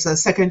mother is a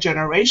second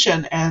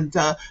generation, and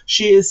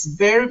she is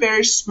very,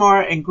 very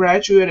smart and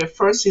graduated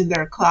first in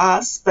their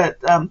class. But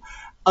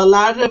a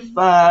lot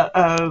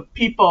of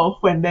people,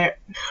 when they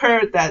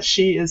heard that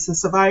she is a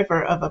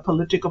survivor of a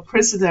political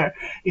prisoner,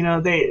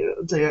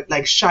 they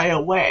like shy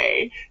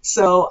away.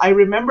 So I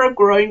remember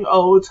growing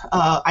old,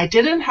 I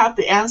didn't have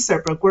the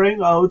answer, but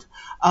growing old,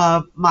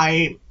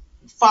 my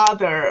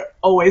father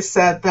always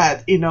said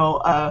that,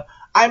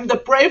 I'm the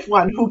brave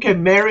one who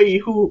can marry,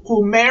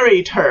 who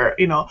married her,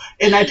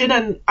 and I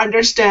didn't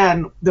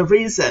understand the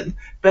reason.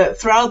 But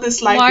throughout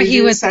this life why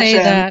he would session,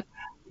 say that.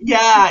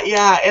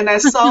 Yeah. And I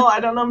saw, I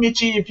don't know,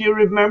 Michi, if you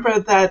remember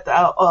that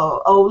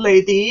old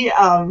lady,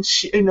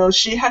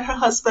 she had her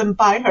husband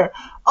by her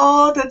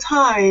all the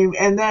time,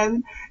 and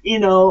then,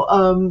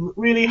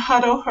 really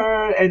huddle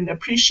her and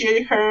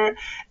appreciate her.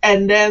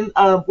 And then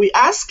we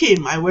asked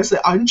him,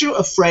 aren't you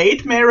afraid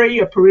to marry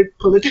a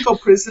political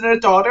prisoner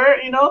daughter,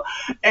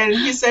 And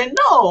he said,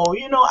 no,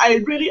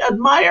 I really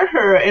admire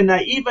her. And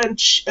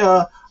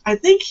I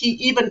think he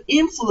even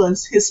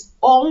influenced his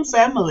own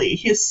family,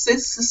 his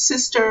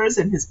sisters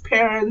and his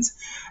parents,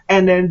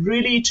 and then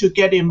really to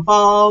get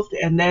involved,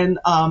 and then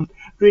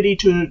really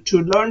to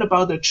learn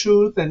about the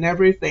truth and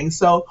everything.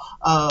 So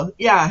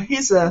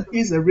he's a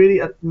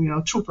really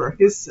trooper.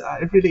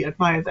 I really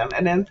admire them.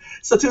 And then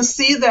so to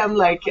see them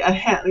like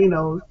having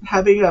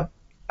a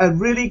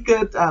really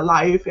good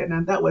life, and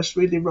then that was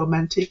really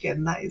romantic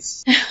and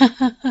nice.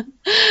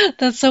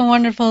 That's so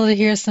wonderful to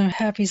hear some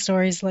happy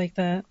stories like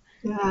that.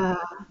 Yeah.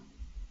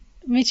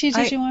 Michi,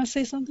 did you want to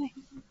say something?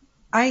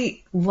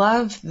 I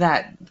love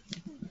that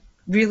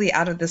really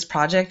out of this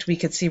project we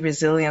could see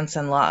resilience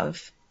and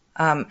love.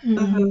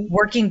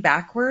 Working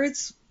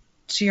backwards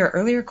to your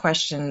earlier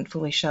question,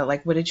 Felicia,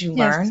 like what did you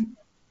learn? Yes.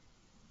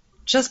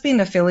 Just being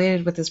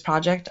affiliated with this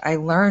project, I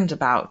learned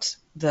about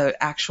the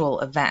actual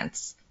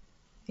events,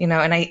 and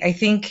I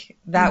think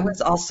that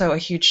was also a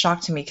huge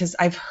shock to me, because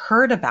I've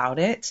heard about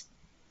it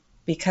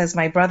because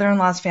my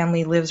brother-in-law's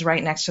family lives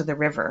right next to the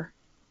river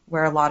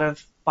where a lot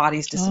of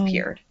bodies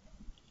disappeared.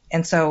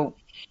 And so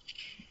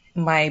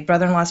my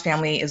brother-in-law's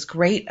family is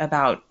great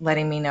about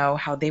letting me know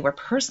how they were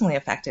personally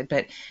affected.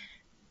 But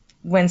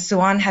when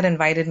Suan had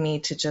invited me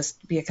to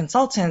just be a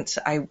consultant,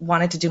 I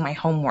wanted to do my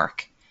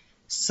homework.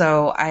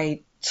 So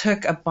I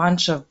took a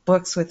bunch of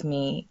books with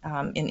me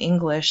in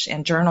English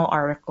and journal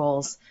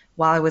articles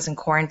while I was in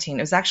quarantine.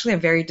 It was actually a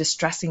very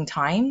distressing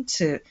time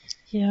to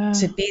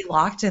be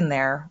locked in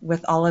there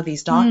with all of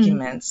these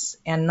documents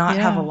and not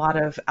have a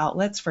lot of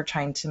outlets for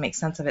trying to make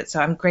sense of it. So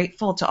I'm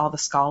grateful to all the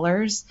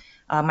scholars.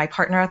 My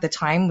partner at the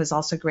time was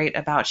also great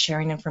about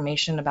sharing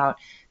information about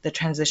the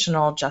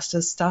transitional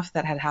justice stuff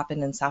that had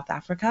happened in South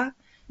Africa.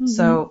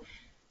 So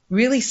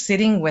really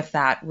sitting with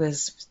that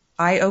was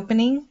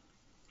eye-opening.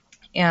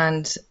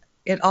 And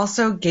it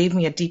also gave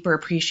me a deeper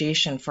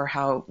appreciation for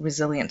how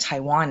resilient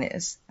Taiwan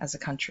is as a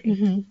country.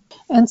 Mm-hmm.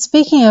 And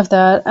speaking of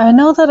that, I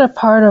know that a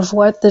part of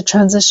what the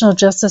Transitional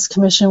Justice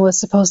Commission was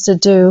supposed to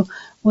do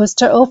was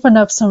to open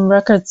up some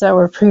records that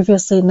were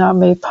previously not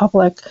made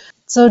public.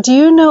 So do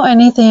you know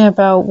anything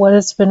about what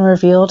has been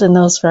revealed in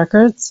those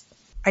records?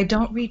 I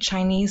don't read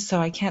Chinese, so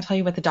I can't tell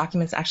you what the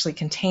documents actually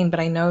contain, but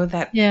I know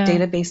that Yeah.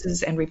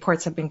 databases and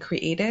reports have been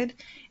created,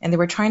 and they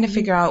were trying to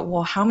figure out,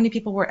 well, how many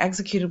people were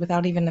executed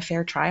without even a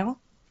fair trial?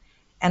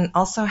 And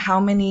also how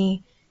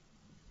many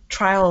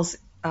trials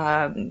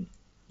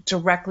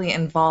directly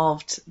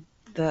involved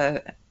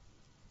the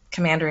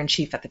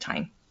commander-in-chief at the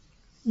time.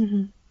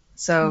 Mm-hmm.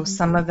 So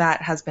some of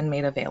that has been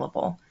made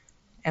available.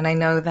 And I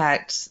know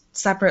that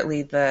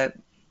separately, the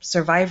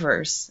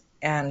survivors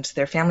and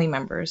their family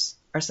members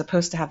are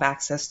supposed to have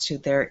access to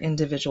their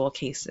individual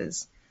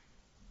cases.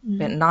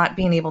 But not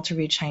being able to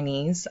read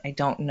Chinese, I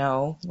don't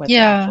know what the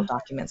actual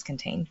documents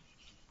contain.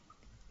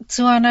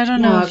 Tzu-An, I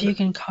don't know if you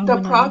can comment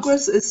on the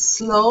progress is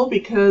slow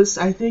because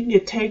I think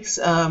it takes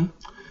some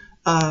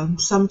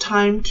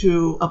time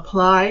to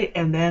apply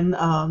and then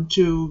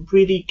to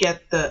really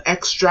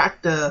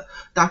extract the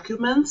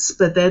documents,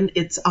 but then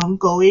it's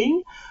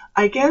ongoing.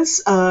 I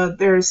guess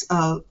there's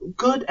a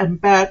good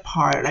and bad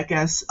part. I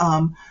guess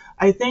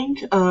I think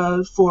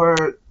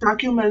for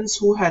documents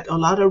who had a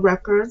lot of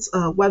records,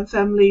 one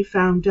family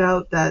found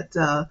out that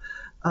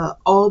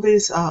all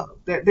these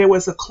there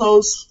was a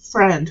close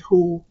friend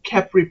who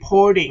kept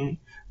reporting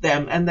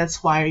them, and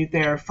that's why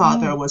their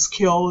father was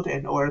killed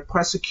or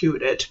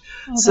persecuted.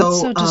 Oh,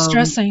 that's so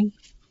distressing.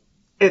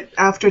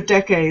 After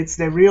decades,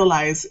 they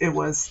realized it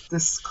was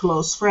this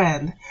close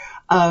friend.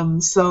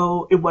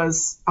 So it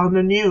was on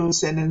the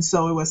news, and then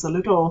so it was a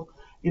little,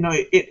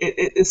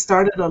 it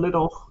started a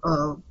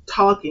little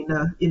talk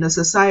in the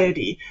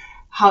society.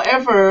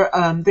 However,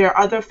 there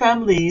are other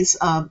families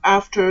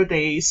after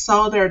they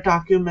saw their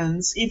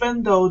documents,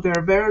 even though there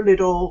are very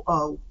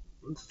little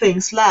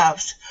things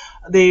left,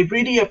 they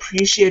really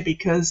appreciate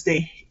because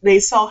they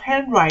saw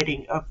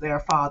handwriting of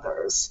their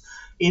fathers,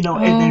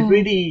 and they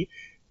really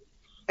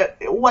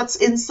what's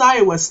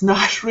inside was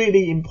not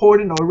really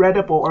important or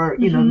readable or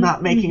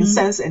not making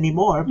sense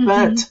anymore,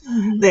 but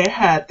they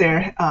had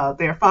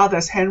their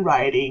father's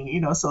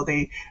handwriting, so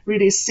they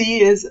really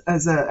see it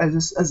as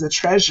a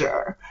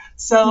treasure.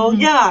 So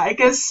I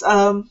guess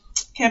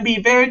can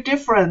be very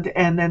different,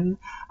 and then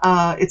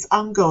it's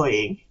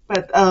ongoing,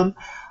 but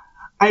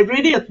I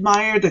really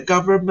admire the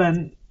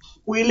government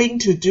willing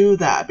to do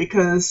that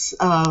because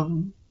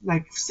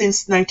like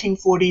since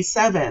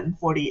 1947,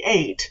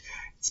 48,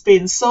 it's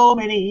been so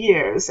many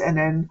years. And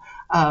then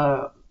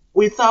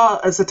we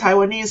thought, as a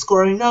Taiwanese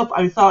growing up,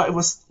 I thought it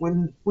was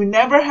when we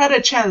never had a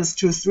chance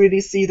to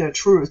really see the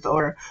truth,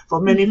 or for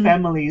many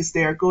families,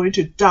 they are going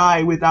to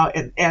die without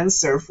an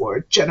answer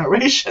for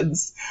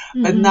generations.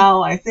 But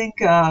now I think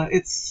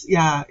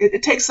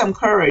it takes some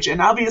courage.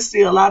 And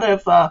obviously a lot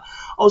of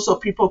also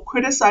people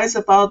criticize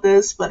about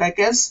this, but I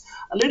guess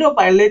little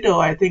by little,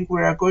 I think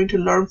we are going to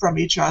learn from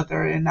each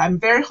other. And I'm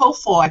very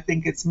hopeful. I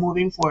think it's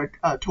moving forward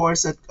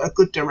towards a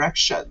good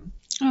direction.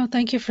 Oh,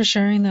 thank you for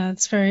sharing that.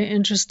 It's very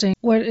interesting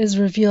what is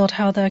revealed,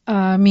 how that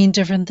mean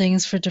different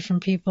things for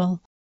different people.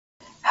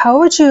 How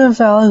would you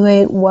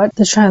evaluate what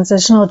the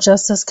Transitional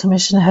Justice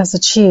Commission has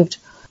achieved?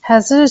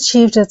 Has it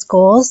achieved its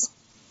goals?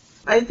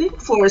 I think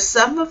for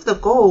some of the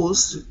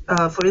goals,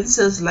 for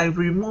instance, like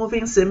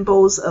removing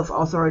symbols of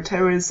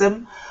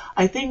authoritarianism,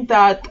 I think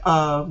that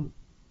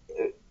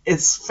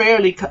is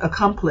fairly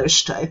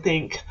accomplished, I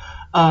think,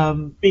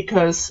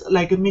 because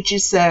like Michi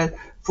said,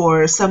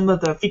 for some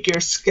of the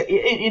figures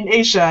in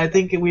Asia, I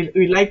think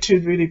we like to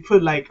really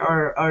put like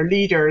our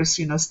leaders,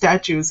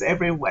 statues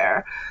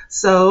everywhere.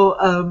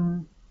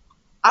 So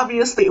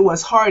obviously it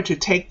was hard to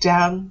take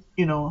down,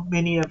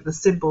 many of the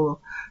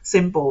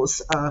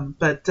symbols.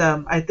 But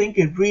I think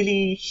it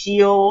really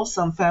healed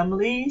some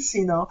families,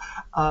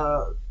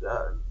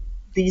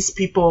 these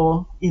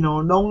people, no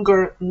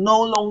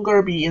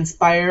longer be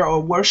inspired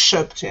or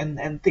worshipped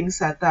and things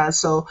like that.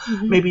 So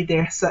maybe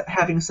they're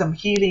having some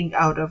healing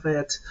out of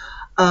it.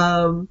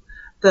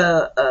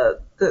 The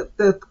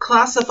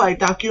classified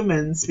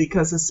documents,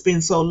 because it's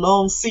been so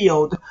long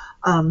sealed,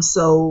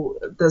 so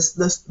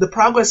the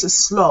progress is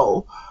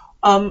slow.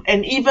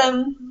 And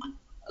even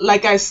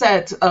like I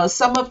said,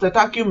 some of the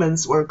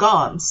documents were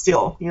gone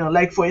still.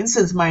 Like for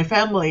instance, my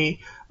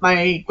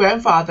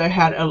grandfather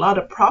had a lot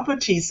of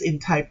properties in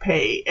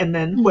Taipei, and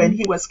then when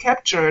he was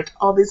captured,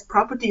 all these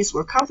properties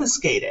were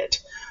confiscated.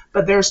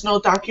 But there's no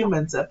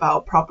documents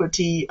about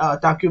property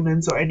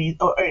documents or any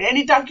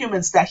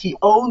documents that he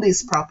owned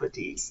these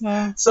properties.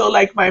 Wow. So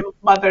like my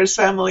mother's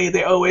family,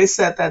 they always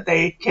said that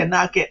they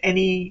cannot get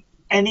any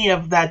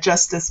of that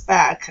justice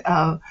back.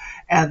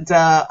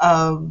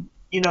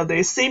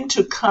 they seem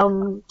to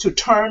come to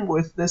term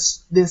with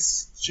this.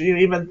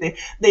 Even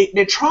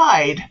they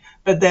tried,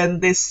 but then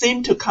they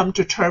seem to come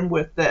to term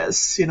with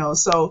this.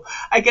 So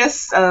I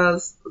guess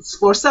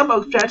for some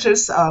of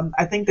judges,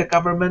 I think the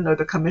government or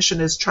the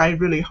commission is trying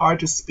really hard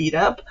to speed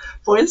up.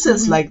 For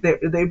instance, like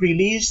they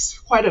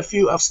released quite a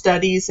few of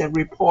studies and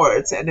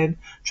reports, and then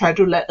try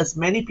to let as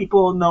many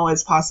people know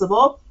as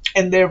possible.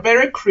 And they're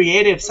very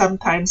creative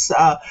sometimes,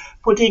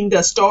 putting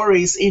the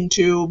stories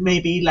into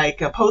maybe like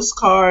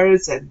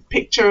postcards and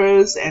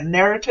pictures and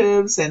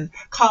narratives and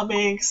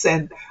comics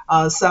and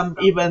some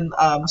even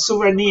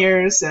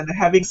souvenirs, and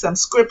having some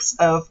scripts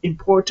of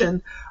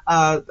important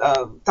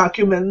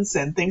documents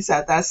and things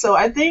like that. So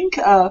I think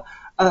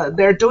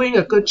they're doing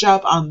a good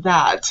job on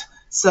that.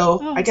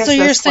 So I guess so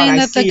you're that's what saying I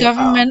that see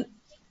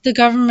the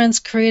government's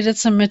created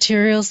some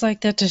materials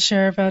like that to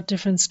share about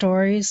different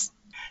stories?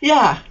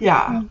 Yeah,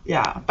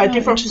 by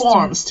different interesting.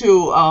 forms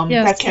too.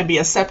 Yes. That can be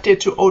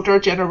accepted to older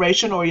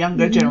generation or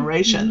younger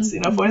generations.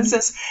 For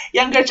instance,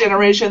 younger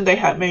generation, they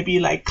have maybe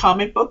like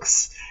comic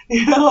books,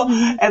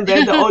 and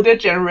then the older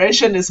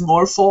generation is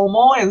more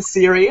formal and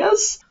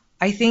serious.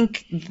 I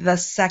think the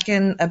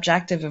second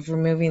objective of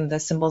removing the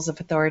symbols of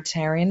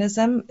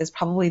authoritarianism is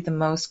probably the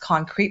most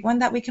concrete one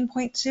that we can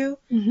point to,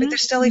 but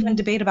there's still even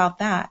debate about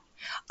that.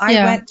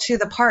 I went to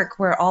the park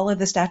where all of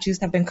the statues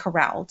have been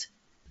corralled.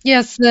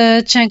 Yes,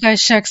 the Chiang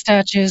Kai-shek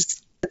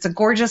statues. It's a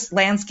gorgeous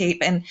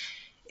landscape, and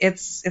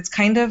it's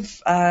kind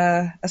of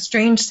a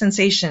strange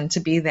sensation to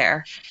be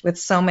there with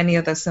so many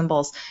of those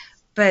symbols.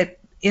 But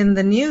in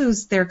the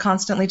news, they're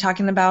constantly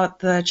talking about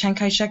the Chiang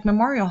Kai-shek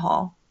Memorial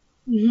Hall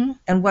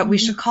and what we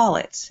should call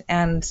it,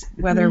 and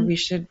whether we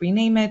should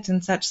rename it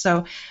and such.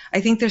 So I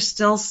think there's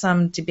still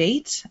some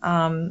debate,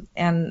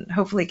 and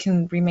hopefully it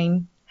can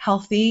remain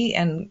healthy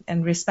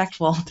and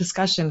respectful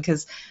discussion,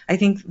 because I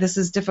think this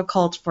is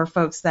difficult for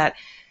folks that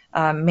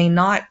may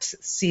not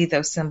see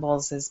those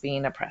symbols as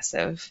being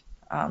oppressive.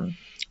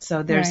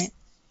 So there's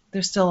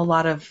still a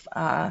lot of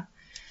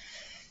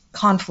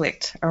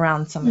conflict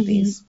around some of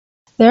these.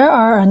 There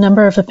are a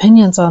number of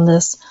opinions on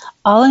this.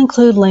 I'll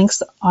include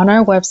links on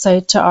our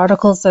website to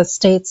articles that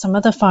state some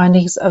of the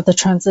findings of the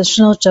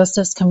Transitional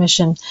Justice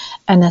Commission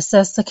and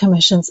assess the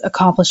Commission's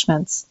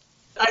accomplishments.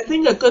 I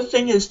think a good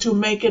thing is to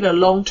make it a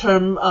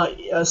long-term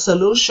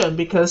solution,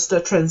 because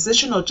the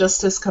Transitional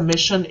Justice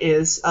Commission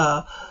is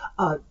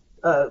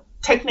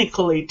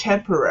technically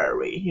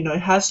temporary. It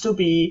has to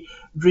be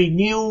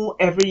renewed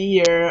every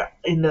year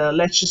in the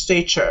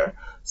legislature.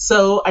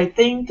 So I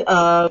think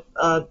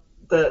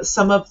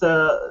some of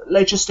the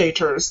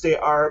legislators, they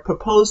are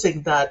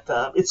proposing that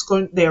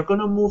they are going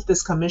to move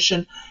this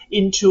commission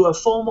into a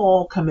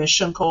formal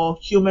commission called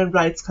Human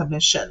Rights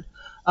Commission.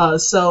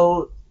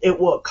 So it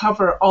will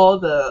cover all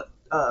the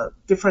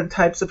different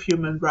types of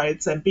human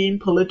rights, and being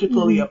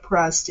politically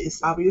oppressed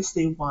is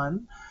obviously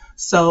one.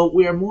 So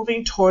we are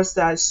moving towards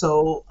that,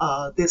 so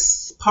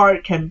this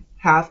part can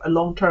have a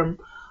long-term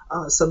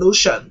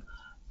solution.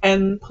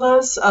 And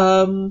plus,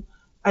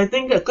 I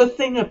think a good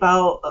thing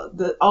about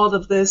all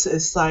of this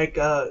is like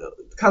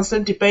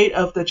constant debate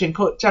of the Chiang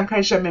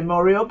Kai-shek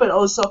Memorial, but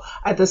also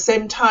at the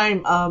same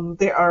time,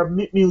 there are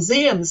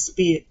museums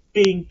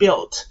being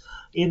built.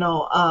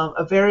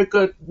 A very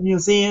good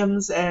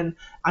museums, and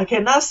I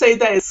cannot say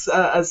that it's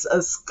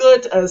as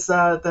good as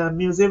the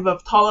Museum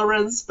of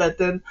Tolerance, but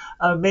then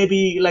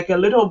maybe like a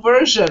little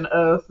version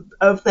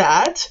of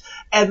that.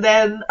 And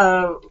then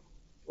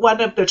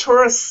one of the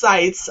tourist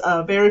sites,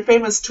 very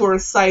famous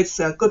tourist sites,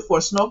 good for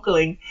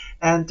snorkeling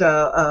and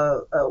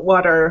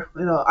water,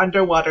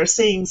 underwater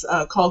scenes,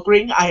 called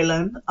Green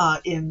Island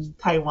in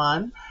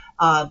Taiwan.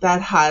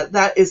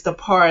 That is the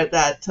part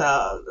that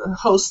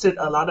hosted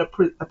a lot of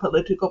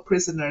political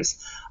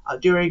prisoners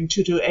during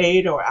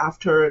 228 or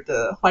after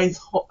the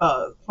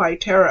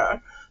White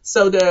Terror.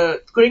 So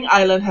the Green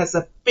Island has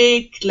a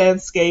big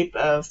landscape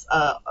of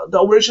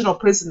the original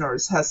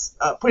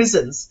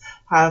prisons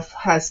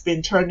has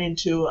been turned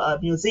into a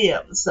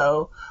museum.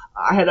 So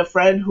I had a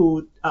friend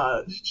who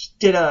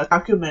did a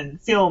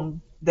document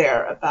film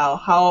there about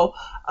how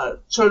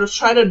sort of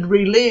try to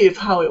relive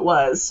how it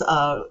was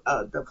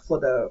for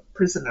the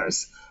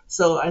prisoners.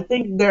 So I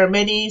think there are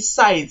many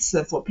sites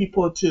for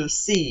people to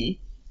see.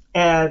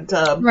 And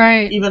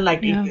even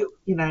like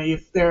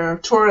if there are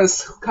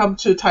tourists who come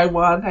to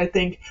Taiwan, I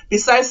think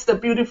besides the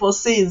beautiful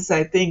scenes,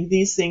 I think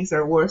these things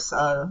are worth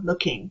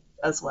looking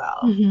as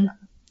well.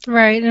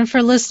 Right, and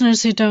for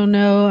listeners who don't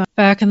know,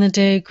 back in the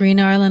day, Green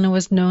Island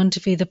was known to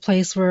be the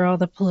place where all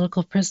the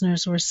political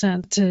prisoners were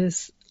sent to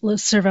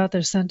serve out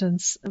their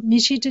sentence.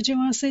 Michi, did you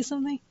want to say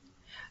something?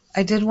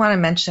 I did want to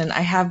mention,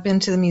 I have been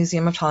to the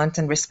Museum of Tolerance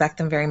and respect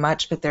them very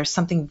much, but there's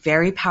something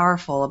very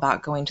powerful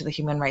about going to the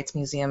Human Rights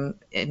Museum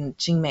in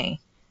Jingmei.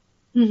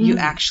 You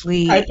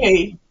actually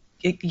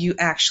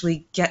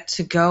get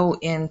to go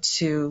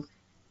into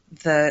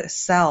the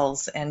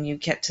cells, and you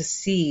get to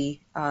see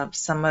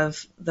some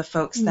of the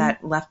folks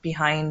that left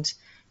behind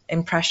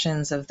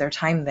impressions of their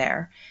time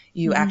there.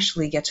 You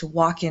actually get to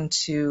walk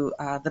into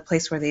the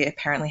place where they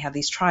apparently have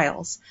these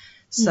trials.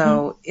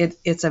 So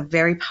it's a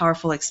very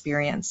powerful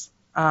experience.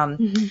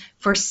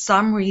 For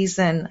some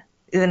reason,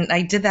 and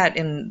I did that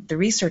in the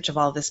research of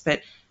all this,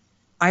 but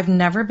I've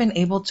never been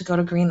able to go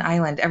to Green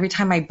Island. Every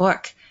time I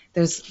book,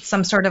 there's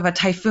some sort of a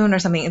typhoon or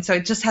something. And so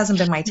it just hasn't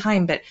been my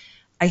time. But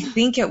I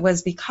think it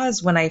was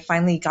because when I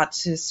finally got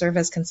to serve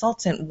as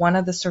consultant, one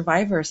of the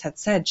survivors had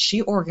said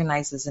she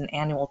organizes an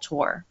annual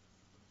tour.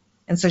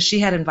 And so she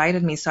had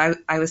invited me. So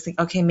I was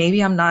thinking, okay,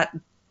 maybe I'm not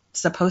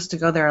supposed to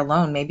go there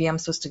alone. Maybe I'm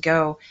supposed to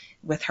go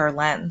with her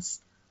lens.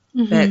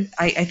 But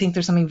I think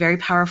there's something very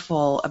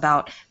powerful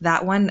about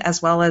that one,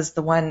 as well as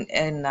the one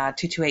in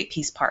 228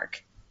 Peace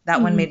Park.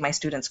 That one made my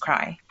students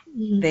cry.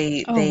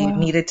 They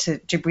needed to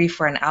debrief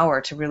for an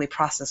hour to really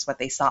process what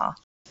they saw.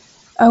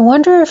 I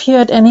wonder if you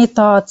had any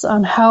thoughts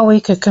on how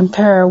we could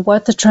compare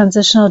what the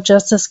Transitional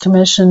Justice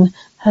Commission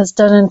has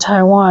done in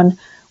Taiwan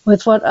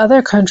with what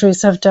other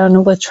countries have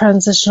done with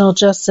transitional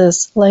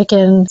justice, like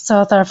in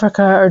South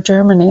Africa or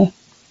Germany.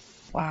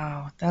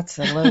 Wow, that's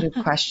a loaded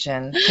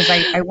question. Because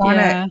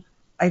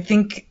I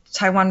think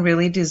Taiwan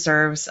really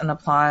deserves an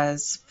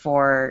applause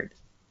for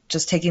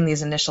just taking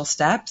these initial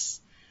steps.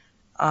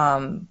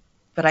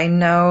 But I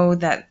know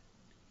that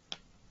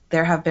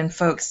there have been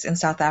folks in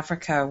South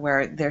Africa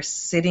where they're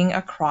sitting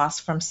across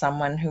from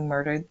someone who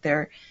murdered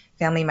their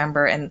family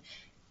member, and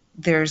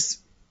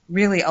there's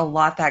really a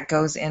lot that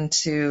goes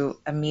into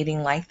a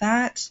meeting like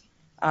that.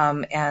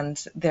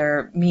 And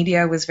their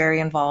media was very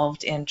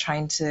involved in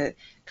trying to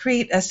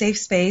create a safe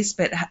space,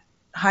 but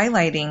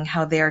highlighting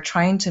how they are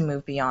trying to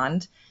move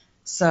beyond.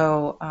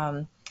 So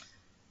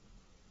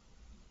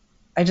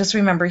I just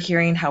remember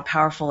hearing how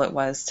powerful it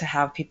was to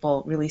have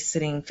people really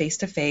sitting face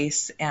to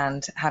face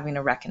and having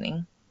a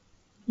reckoning.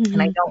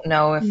 And I don't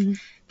know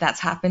if that's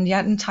happened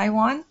yet in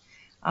Taiwan.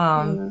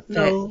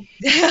 No.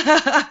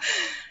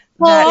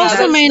 Well,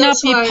 also may not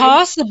be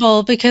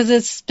possible because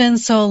it's been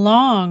so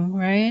long,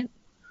 right?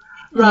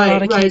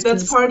 Right.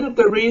 That's part of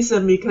the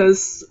reason,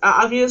 because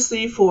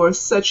obviously for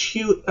such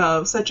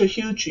a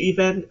huge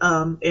event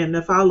in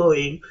the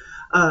following,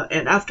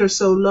 and after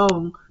so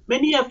long,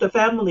 many of the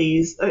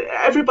families,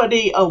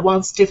 everybody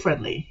wants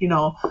differently.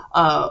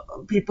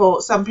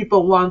 Some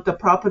people want the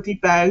property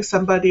back,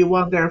 somebody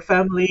want their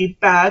family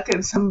back,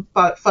 and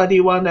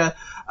somebody want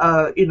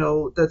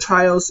the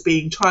trials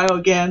being trial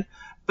again.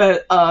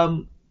 But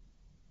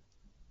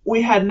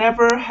we had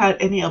never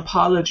had any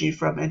apology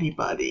from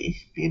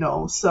anybody,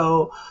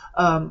 So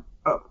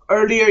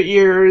earlier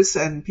years,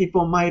 and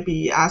people might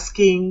be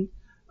asking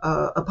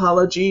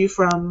apology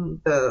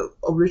from the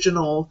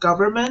original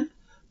government,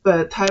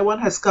 but Taiwan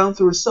has gone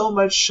through so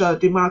much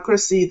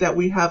democracy that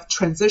we have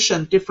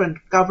transitioned different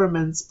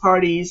governments,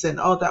 parties, and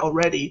all that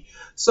already.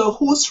 So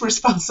whose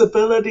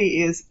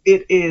responsibility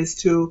it is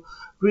to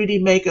really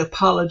make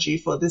apology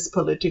for this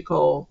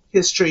political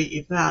history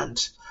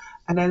event?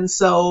 And then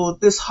so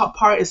this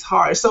part is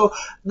hard. So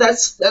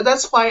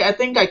that's why I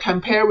think I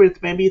compare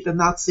with maybe the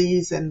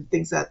Nazis and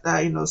things like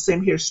that,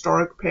 same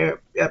historic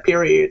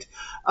period.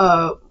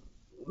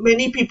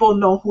 Many people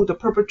know who the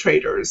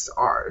perpetrators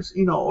are,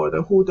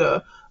 or who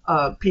the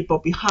people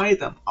behind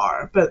them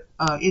are. But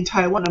in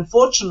Taiwan,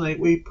 unfortunately,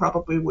 we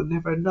probably would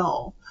never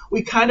know.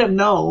 We kind of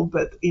know,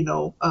 but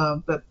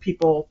but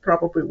people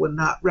probably would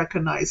not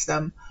recognize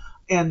them,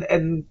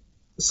 and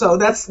so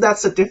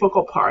that's a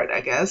difficult part,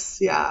 I guess.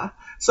 Yeah.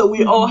 So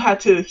we all had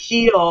to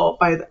heal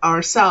by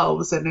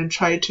ourselves, and then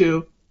try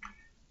to,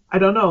 I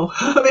don't know,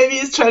 maybe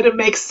try to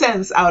make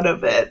sense out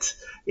of it.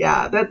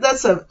 Yeah,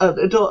 that's a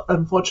little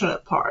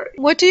unfortunate part.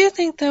 What do you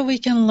think that we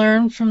can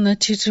learn from the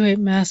 228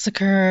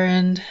 massacre,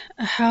 and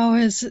how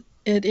has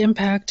it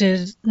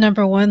impacted,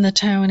 number one, the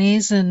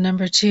Taiwanese, and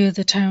number two,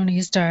 the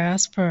Taiwanese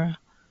diaspora?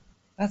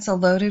 That's a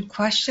loaded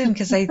question,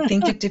 because I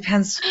think it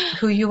depends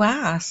who you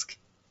ask.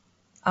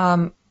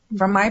 From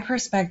my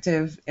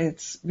perspective,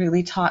 it's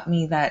really taught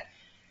me that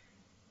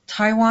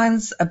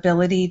Taiwan's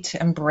ability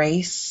to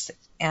embrace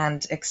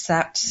and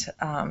accept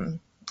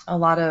a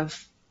lot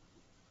of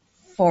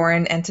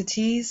foreign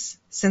entities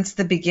since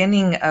the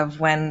beginning of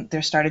when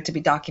there started to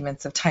be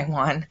documents of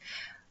Taiwan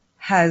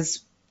has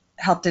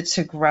helped it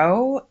to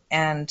grow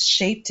and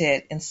shaped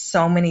it in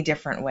so many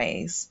different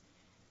ways.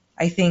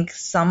 I think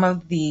some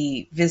of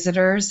the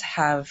visitors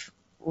have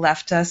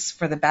left us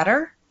for the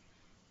better,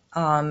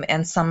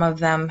 and some of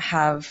them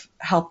have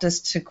helped us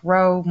to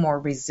grow more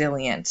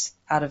resilient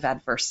out of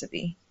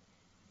adversity.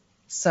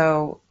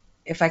 So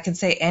if I can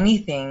say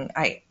anything,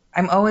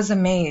 I'm always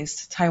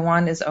amazed.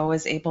 Taiwan is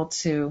always able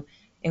to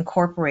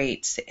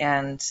incorporate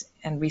and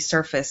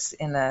resurface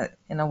in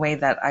a way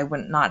that I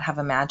would not have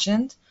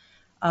imagined.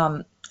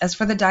 As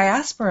for the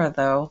diaspora,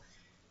 though,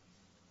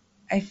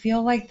 I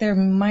feel like there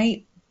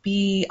might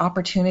be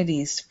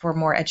opportunities for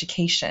more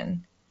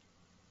education.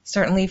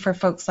 Certainly for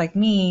folks like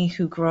me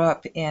who grew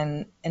up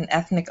in an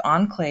ethnic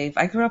enclave.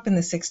 I grew up in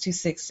the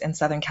 626 in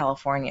Southern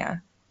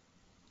California.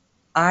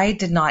 I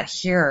did not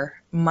hear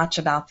much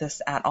about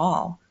this at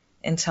all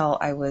until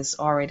I was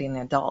already an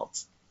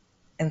adult.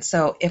 And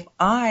so if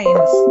I,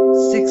 in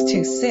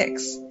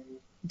 626,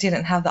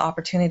 didn't have the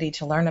opportunity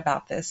to learn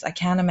about this, I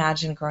can't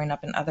imagine growing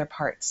up in other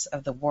parts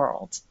of the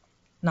world.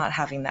 not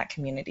having that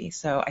community.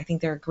 So I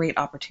think there are great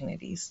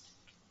opportunities.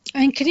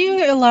 And can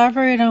you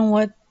elaborate on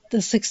what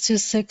the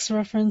 626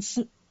 reference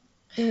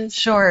is?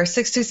 Sure.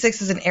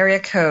 626 is an area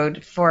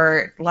code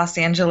for Los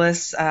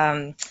Angeles,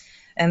 and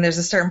there's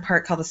a certain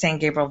part called the San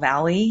Gabriel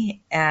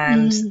Valley,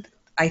 and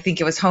I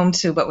think it was home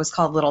to what was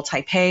called Little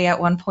Taipei at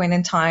one point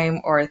in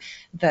time, or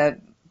the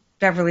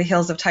Beverly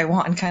Hills of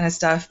Taiwan kind of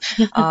stuff.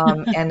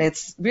 And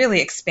it's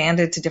really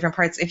expanded to different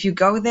parts. If you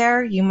go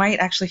there, you might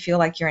actually feel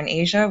like you're in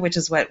Asia, which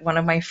is what one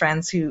of my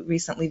friends who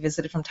recently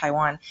visited from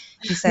Taiwan,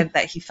 he said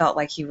that he felt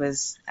like he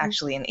was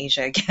actually in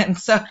Asia again.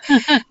 So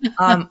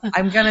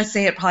I'm going to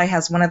say it probably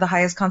has one of the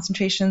highest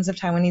concentrations of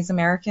Taiwanese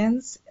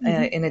Americans,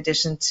 in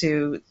addition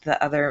to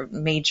the other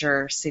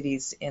major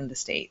cities in the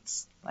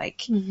States.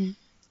 Like,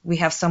 we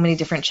have so many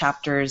different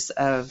chapters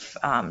of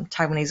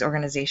Taiwanese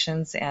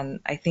organizations, and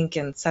I think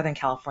in Southern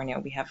California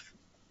we have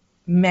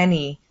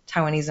many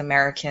Taiwanese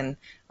American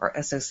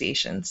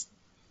associations.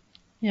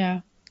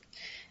 Yeah.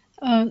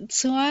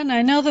 Sue-Ann,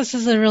 I know this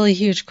is a really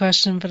huge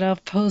question, but I'll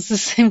pose the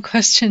same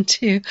question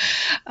to you.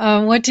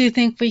 What do you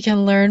think we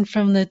can learn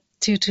from the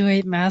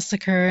 228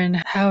 massacre, and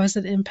how has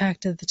it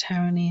impacted the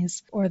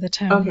Taiwanese or the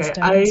Taiwanese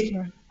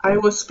diaspora? I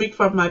will speak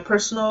from my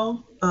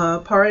personal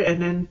part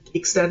and then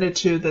extend it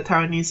to the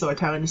Taiwanese or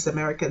Taiwanese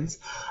Americans.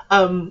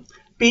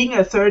 Being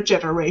a third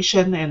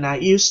generation, and I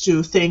used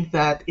to think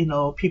that,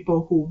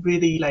 people who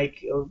really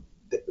like,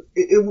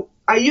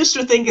 I used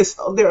to think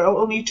there are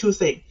only two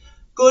things,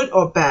 good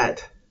or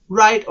bad,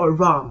 right or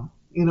wrong,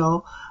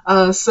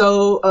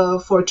 So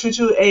for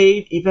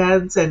 228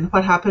 events and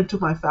what happened to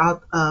my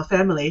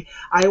family,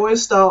 I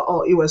always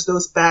thought, it was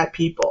those bad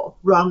people,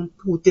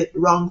 who did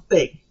wrong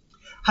thing.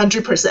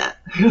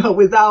 100%,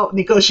 without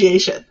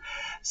negotiation.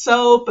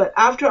 So, but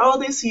after all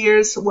these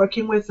years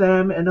working with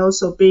them and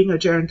also being a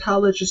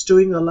gerontologist,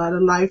 doing a lot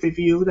of live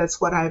review, that's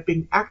what I've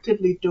been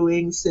actively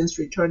doing since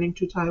returning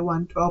to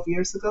Taiwan 12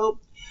 years ago.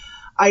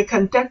 I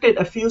conducted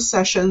a few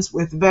sessions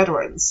with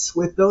veterans,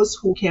 with those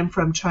who came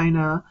from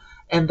China,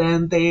 and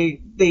then they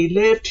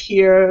lived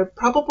here,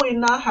 probably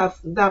not have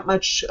that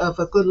much of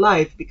a good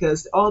life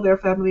because all their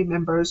family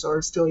members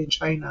are still in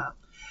China.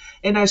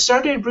 And I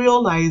started to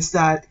realize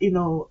that,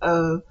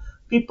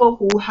 people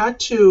who had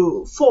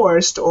to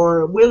forced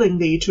or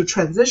willingly to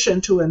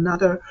transition to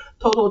another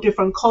total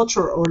different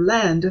culture or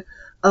land,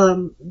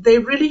 they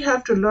really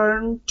have to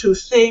learn to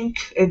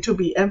think and to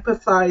be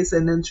empathized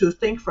and then to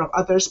think from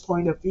others'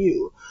 point of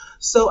view.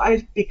 So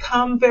I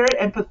become very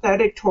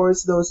empathetic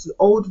towards those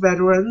old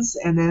veterans,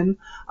 and then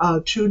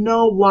to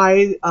know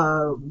why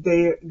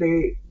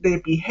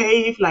they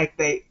behave like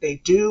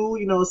they do.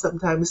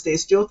 Sometimes they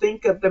still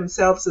think of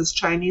themselves as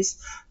Chinese,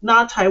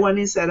 not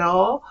Taiwanese at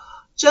all.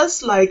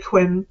 Just like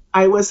when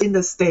I was in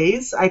the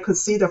States, I could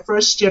see the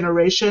first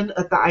generation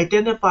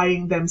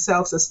identifying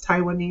themselves as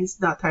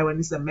Taiwanese, not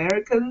Taiwanese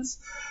Americans.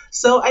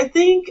 So I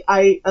think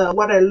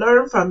what I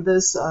learned from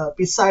this,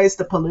 besides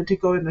the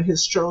political and the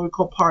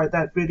historical part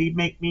that really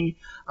make me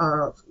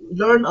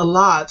learn a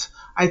lot,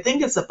 I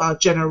think it's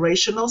about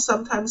generational.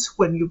 Sometimes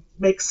when you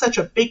make such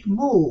a big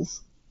move,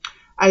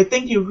 I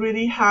think you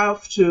really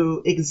have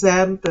to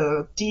examine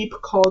the deep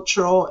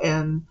cultural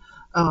and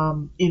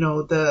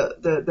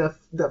the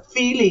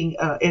feeling,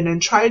 and then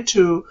try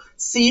to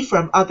see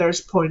from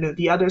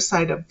the other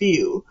side of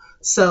view.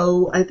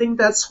 So I think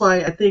that's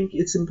why I think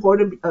it's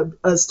important,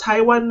 as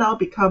Taiwan now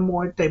become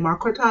more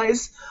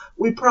democratized,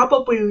 we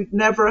probably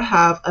never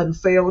have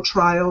unfair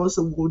trials,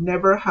 we'll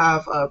never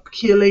have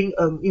killing,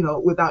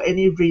 without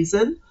any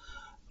reason.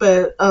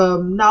 But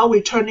now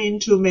we turn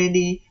into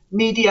many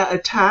media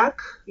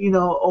attack,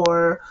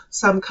 or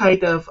some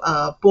kind of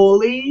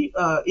bully,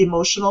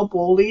 emotional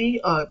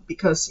bully,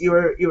 because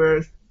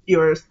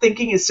your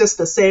thinking is just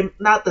the same,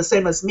 not the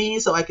same as me,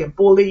 so I can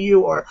bully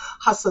you or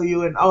hustle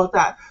you and all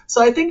that.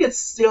 So I think it's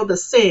still the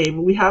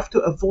same. We have to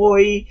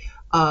avoid,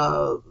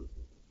 how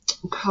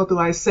do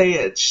I say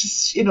it?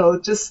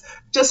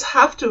 Just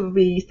have to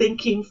be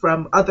thinking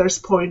from others'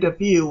 point of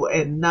view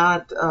and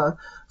not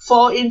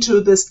fall into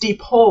this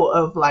deep hole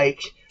of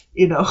like,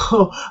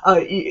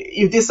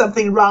 you did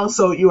something wrong,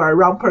 so you are a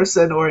wrong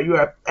person or you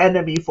are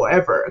enemy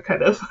forever,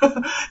 kind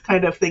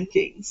of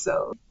thinking.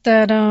 So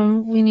that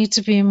we need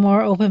to be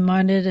more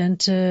open-minded and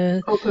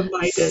to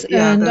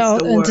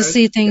to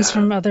see things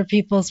from other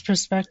people's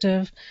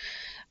perspective.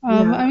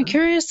 I'm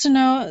curious to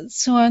know,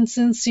 Sue-Ann,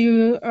 since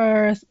you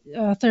are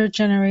a third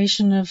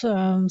generation of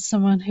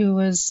someone who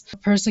was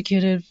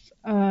persecuted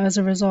as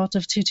a result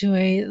of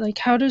 228, like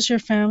how does your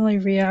family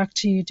react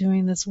to you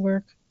doing this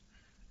work?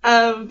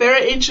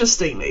 Very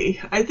interestingly,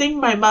 I think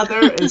my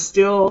mother is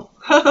still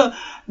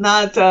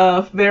not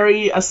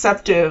very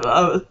accepting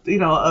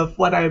of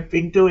what I've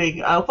been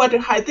doing.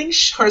 I think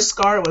her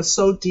scar was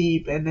so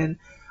deep, and then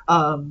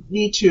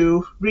need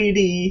to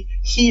really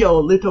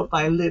heal little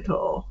by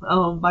little.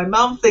 My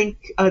mom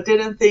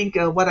didn't think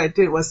what I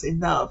did was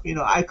enough.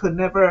 I could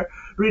never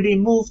really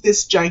move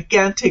this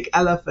gigantic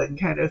elephant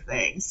kind of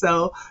thing.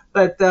 So,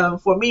 but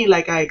for me,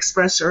 like I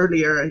expressed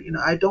earlier,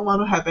 I don't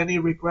want to have any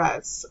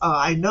regrets.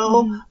 I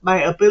know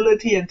my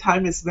ability and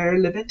time is very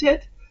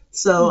limited.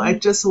 So I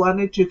just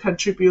wanted to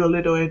contribute a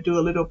little and do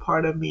a little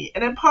part of me.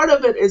 And then part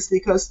of it is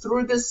because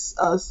through this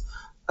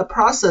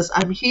process,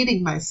 I'm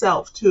healing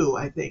myself too,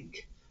 I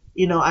think.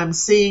 I'm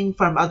seeing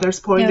from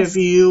others' point of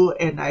view,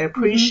 and I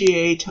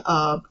appreciate,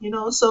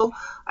 so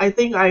I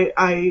think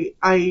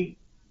I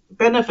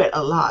benefit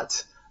a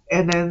lot.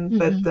 And then,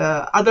 but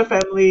the other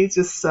families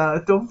just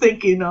don't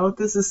think,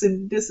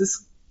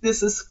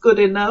 this is good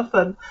enough.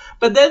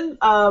 But then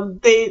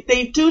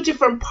they do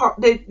different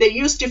they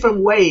use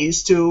different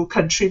ways to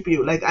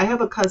contribute. Like I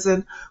have a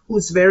cousin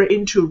who's very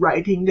into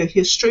writing the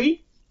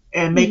history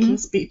and making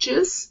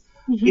speeches,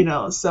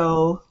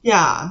 so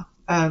yeah.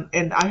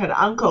 And I had an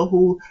uncle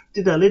who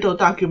did a little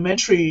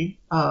documentary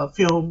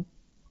film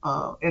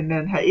and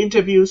then had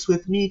interviews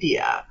with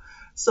media.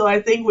 So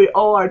I think we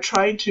all are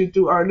trying to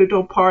do our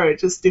little part,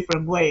 just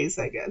different ways,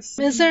 I guess.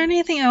 Is there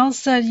anything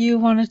else that you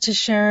wanted to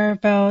share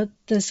about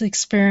this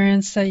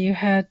experience that you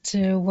had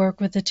to work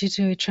with the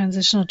 228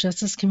 Transitional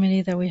Justice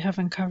Committee that we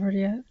haven't covered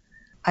yet?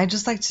 I'd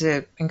just like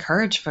to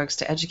encourage folks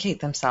to educate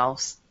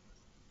themselves,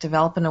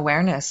 develop an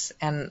awareness,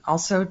 and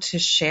also to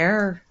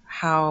share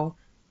how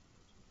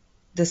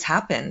this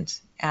happened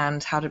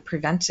and how to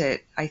prevent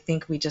it. I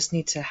think we just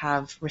need to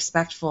have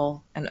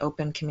respectful and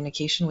open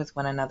communication with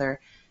one another,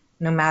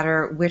 no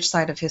matter which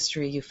side of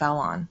history you fell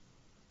on.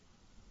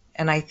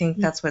 And I think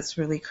that's what's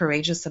really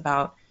courageous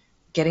about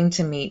getting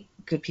to meet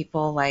good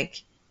people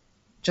like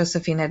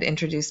Josephine had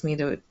introduced me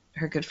to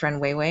her good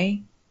friend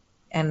Weiwei,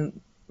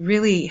 and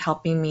really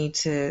helping me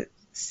to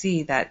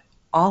see that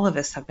all of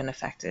us have been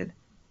affected.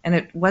 And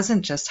it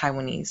wasn't just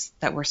Taiwanese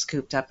that were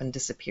scooped up and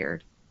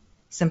disappeared.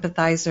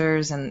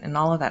 Sympathizers and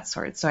all of that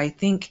sort. So I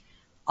think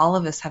all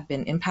of us have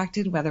been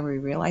impacted, whether we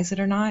realize it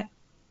or not.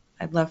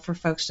 I'd love for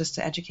folks just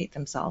to educate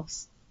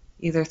themselves,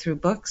 either through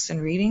books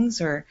and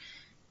readings or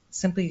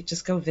simply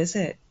just go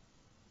visit.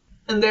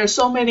 And there are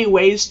so many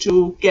ways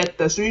to get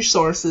the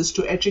resources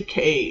to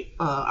educate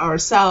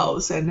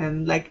ourselves. And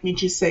then, like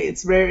Michi said,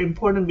 it's very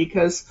important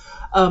because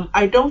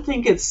I don't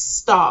think it's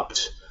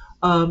stopped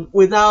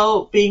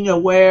without being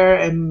aware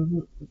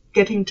and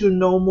getting to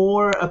know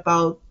more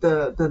about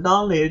the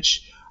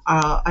knowledge.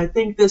 I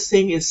think this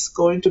thing is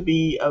going to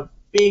be a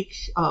big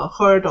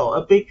hurdle,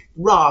 a big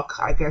rock,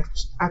 I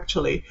guess,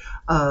 actually,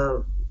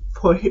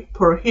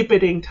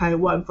 prohibiting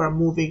Taiwan from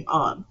moving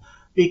on.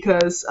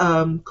 Because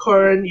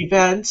current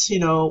events,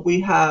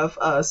 we have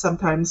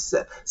sometimes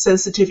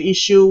sensitive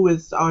issue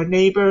with our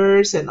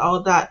neighbors and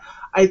all that.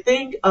 I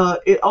think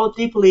it all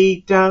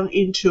deeply down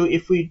into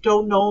if we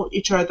don't know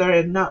each other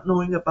and not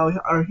knowing about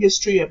our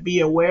history and be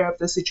aware of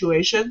the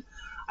situation,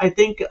 I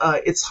think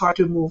it's hard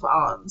to move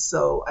on.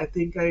 So I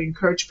think I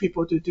encourage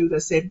people to do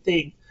the same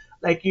thing.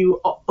 Like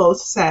you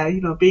both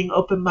said, being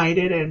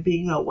open-minded and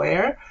being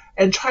aware,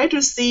 and try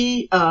to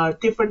see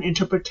different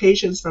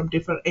interpretations from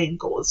different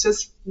angles,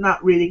 just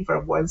not reading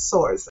from one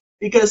source.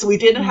 Because we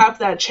didn't have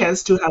that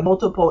chance to have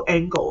multiple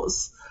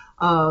angles.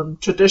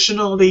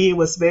 Traditionally, it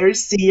was very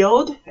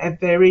sealed and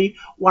very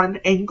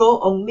one angle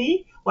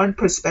only, one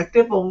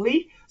perspective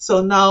only.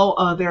 So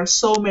now there are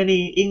so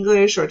many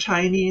English or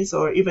Chinese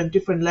or even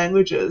different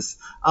languages,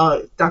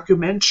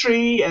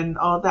 documentary and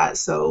all that.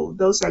 So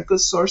those are good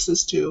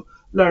sources to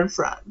learn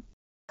from.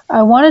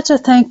 I wanted to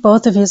thank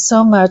both of you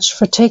so much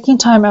for taking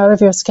time out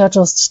of your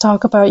schedules to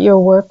talk about your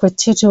work with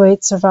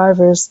 228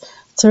 survivors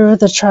through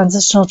the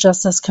Transitional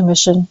Justice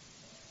Commission.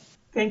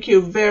 Thank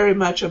you very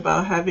much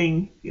about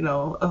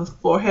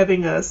for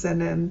having us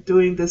and then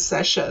doing this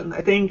session.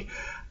 I think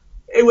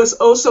it was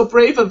also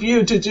brave of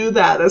you to do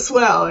that as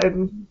well,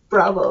 and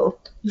bravo.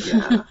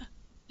 Yeah.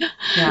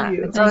 Yeah,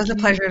 it's always a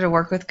pleasure to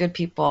work with good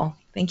people.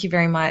 Thank you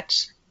very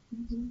much.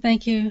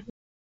 Thank you.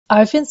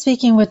 I've been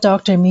speaking with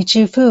Dr.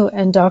 Michi Fu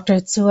and Dr.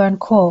 Tzuan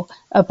Kuo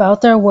about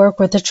their work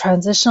with the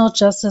Transitional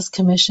Justice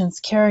Commission's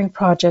caring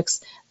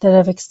projects that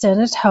have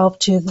extended help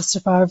to the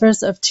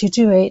survivors of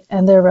 228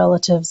 and their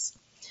relatives.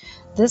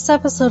 This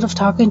episode of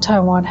Talking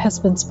Taiwan has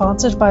been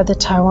sponsored by the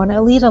Taiwan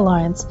Elite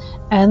Alliance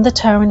and the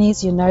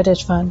Taiwanese United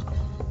Fund.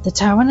 The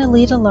Taiwan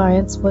Elite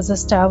Alliance was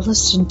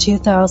established in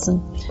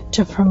 2000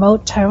 to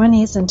promote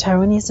Taiwanese and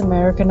Taiwanese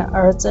American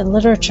arts and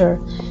literature,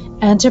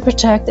 and to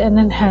protect and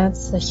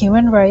enhance the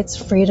human rights,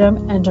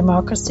 freedom, and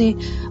democracy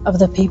of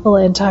the people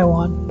in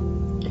Taiwan.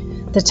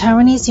 The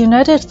Taiwanese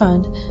United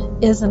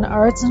Fund is an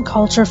arts and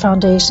culture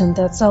foundation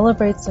that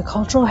celebrates the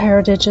cultural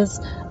heritages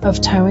of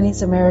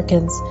Taiwanese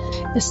Americans.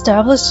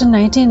 Established in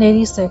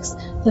 1986,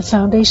 the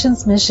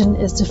foundation's mission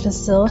is to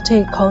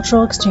facilitate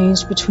cultural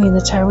exchange between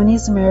the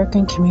Taiwanese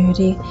American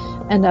community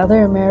and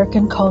other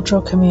American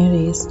cultural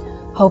communities,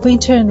 hoping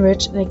to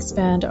enrich and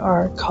expand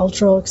our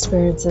cultural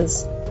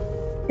experiences.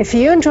 If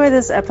you enjoyed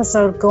this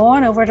episode, go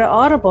on over to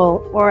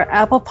Audible or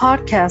Apple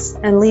Podcasts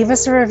and leave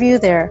us a review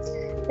there.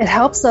 It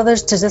helps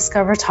others to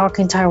discover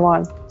Talking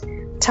Taiwan.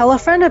 Tell a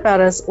friend about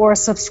us or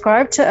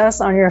subscribe to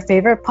us on your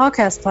favorite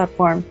podcast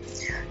platform.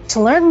 To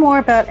learn more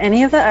about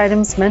any of the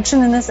items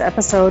mentioned in this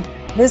episode,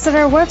 visit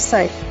our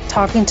website,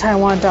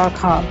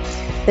 talkingtaiwan.com.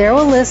 There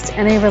we'll list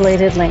any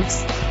related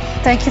links.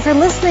 Thank you for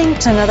listening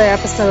to another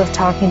episode of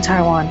Talking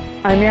Taiwan.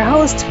 I'm your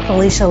host,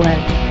 Felicia Lin.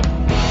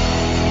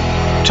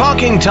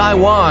 Talking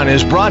Taiwan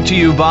is brought to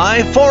you by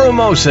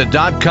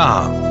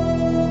Forumosa.com.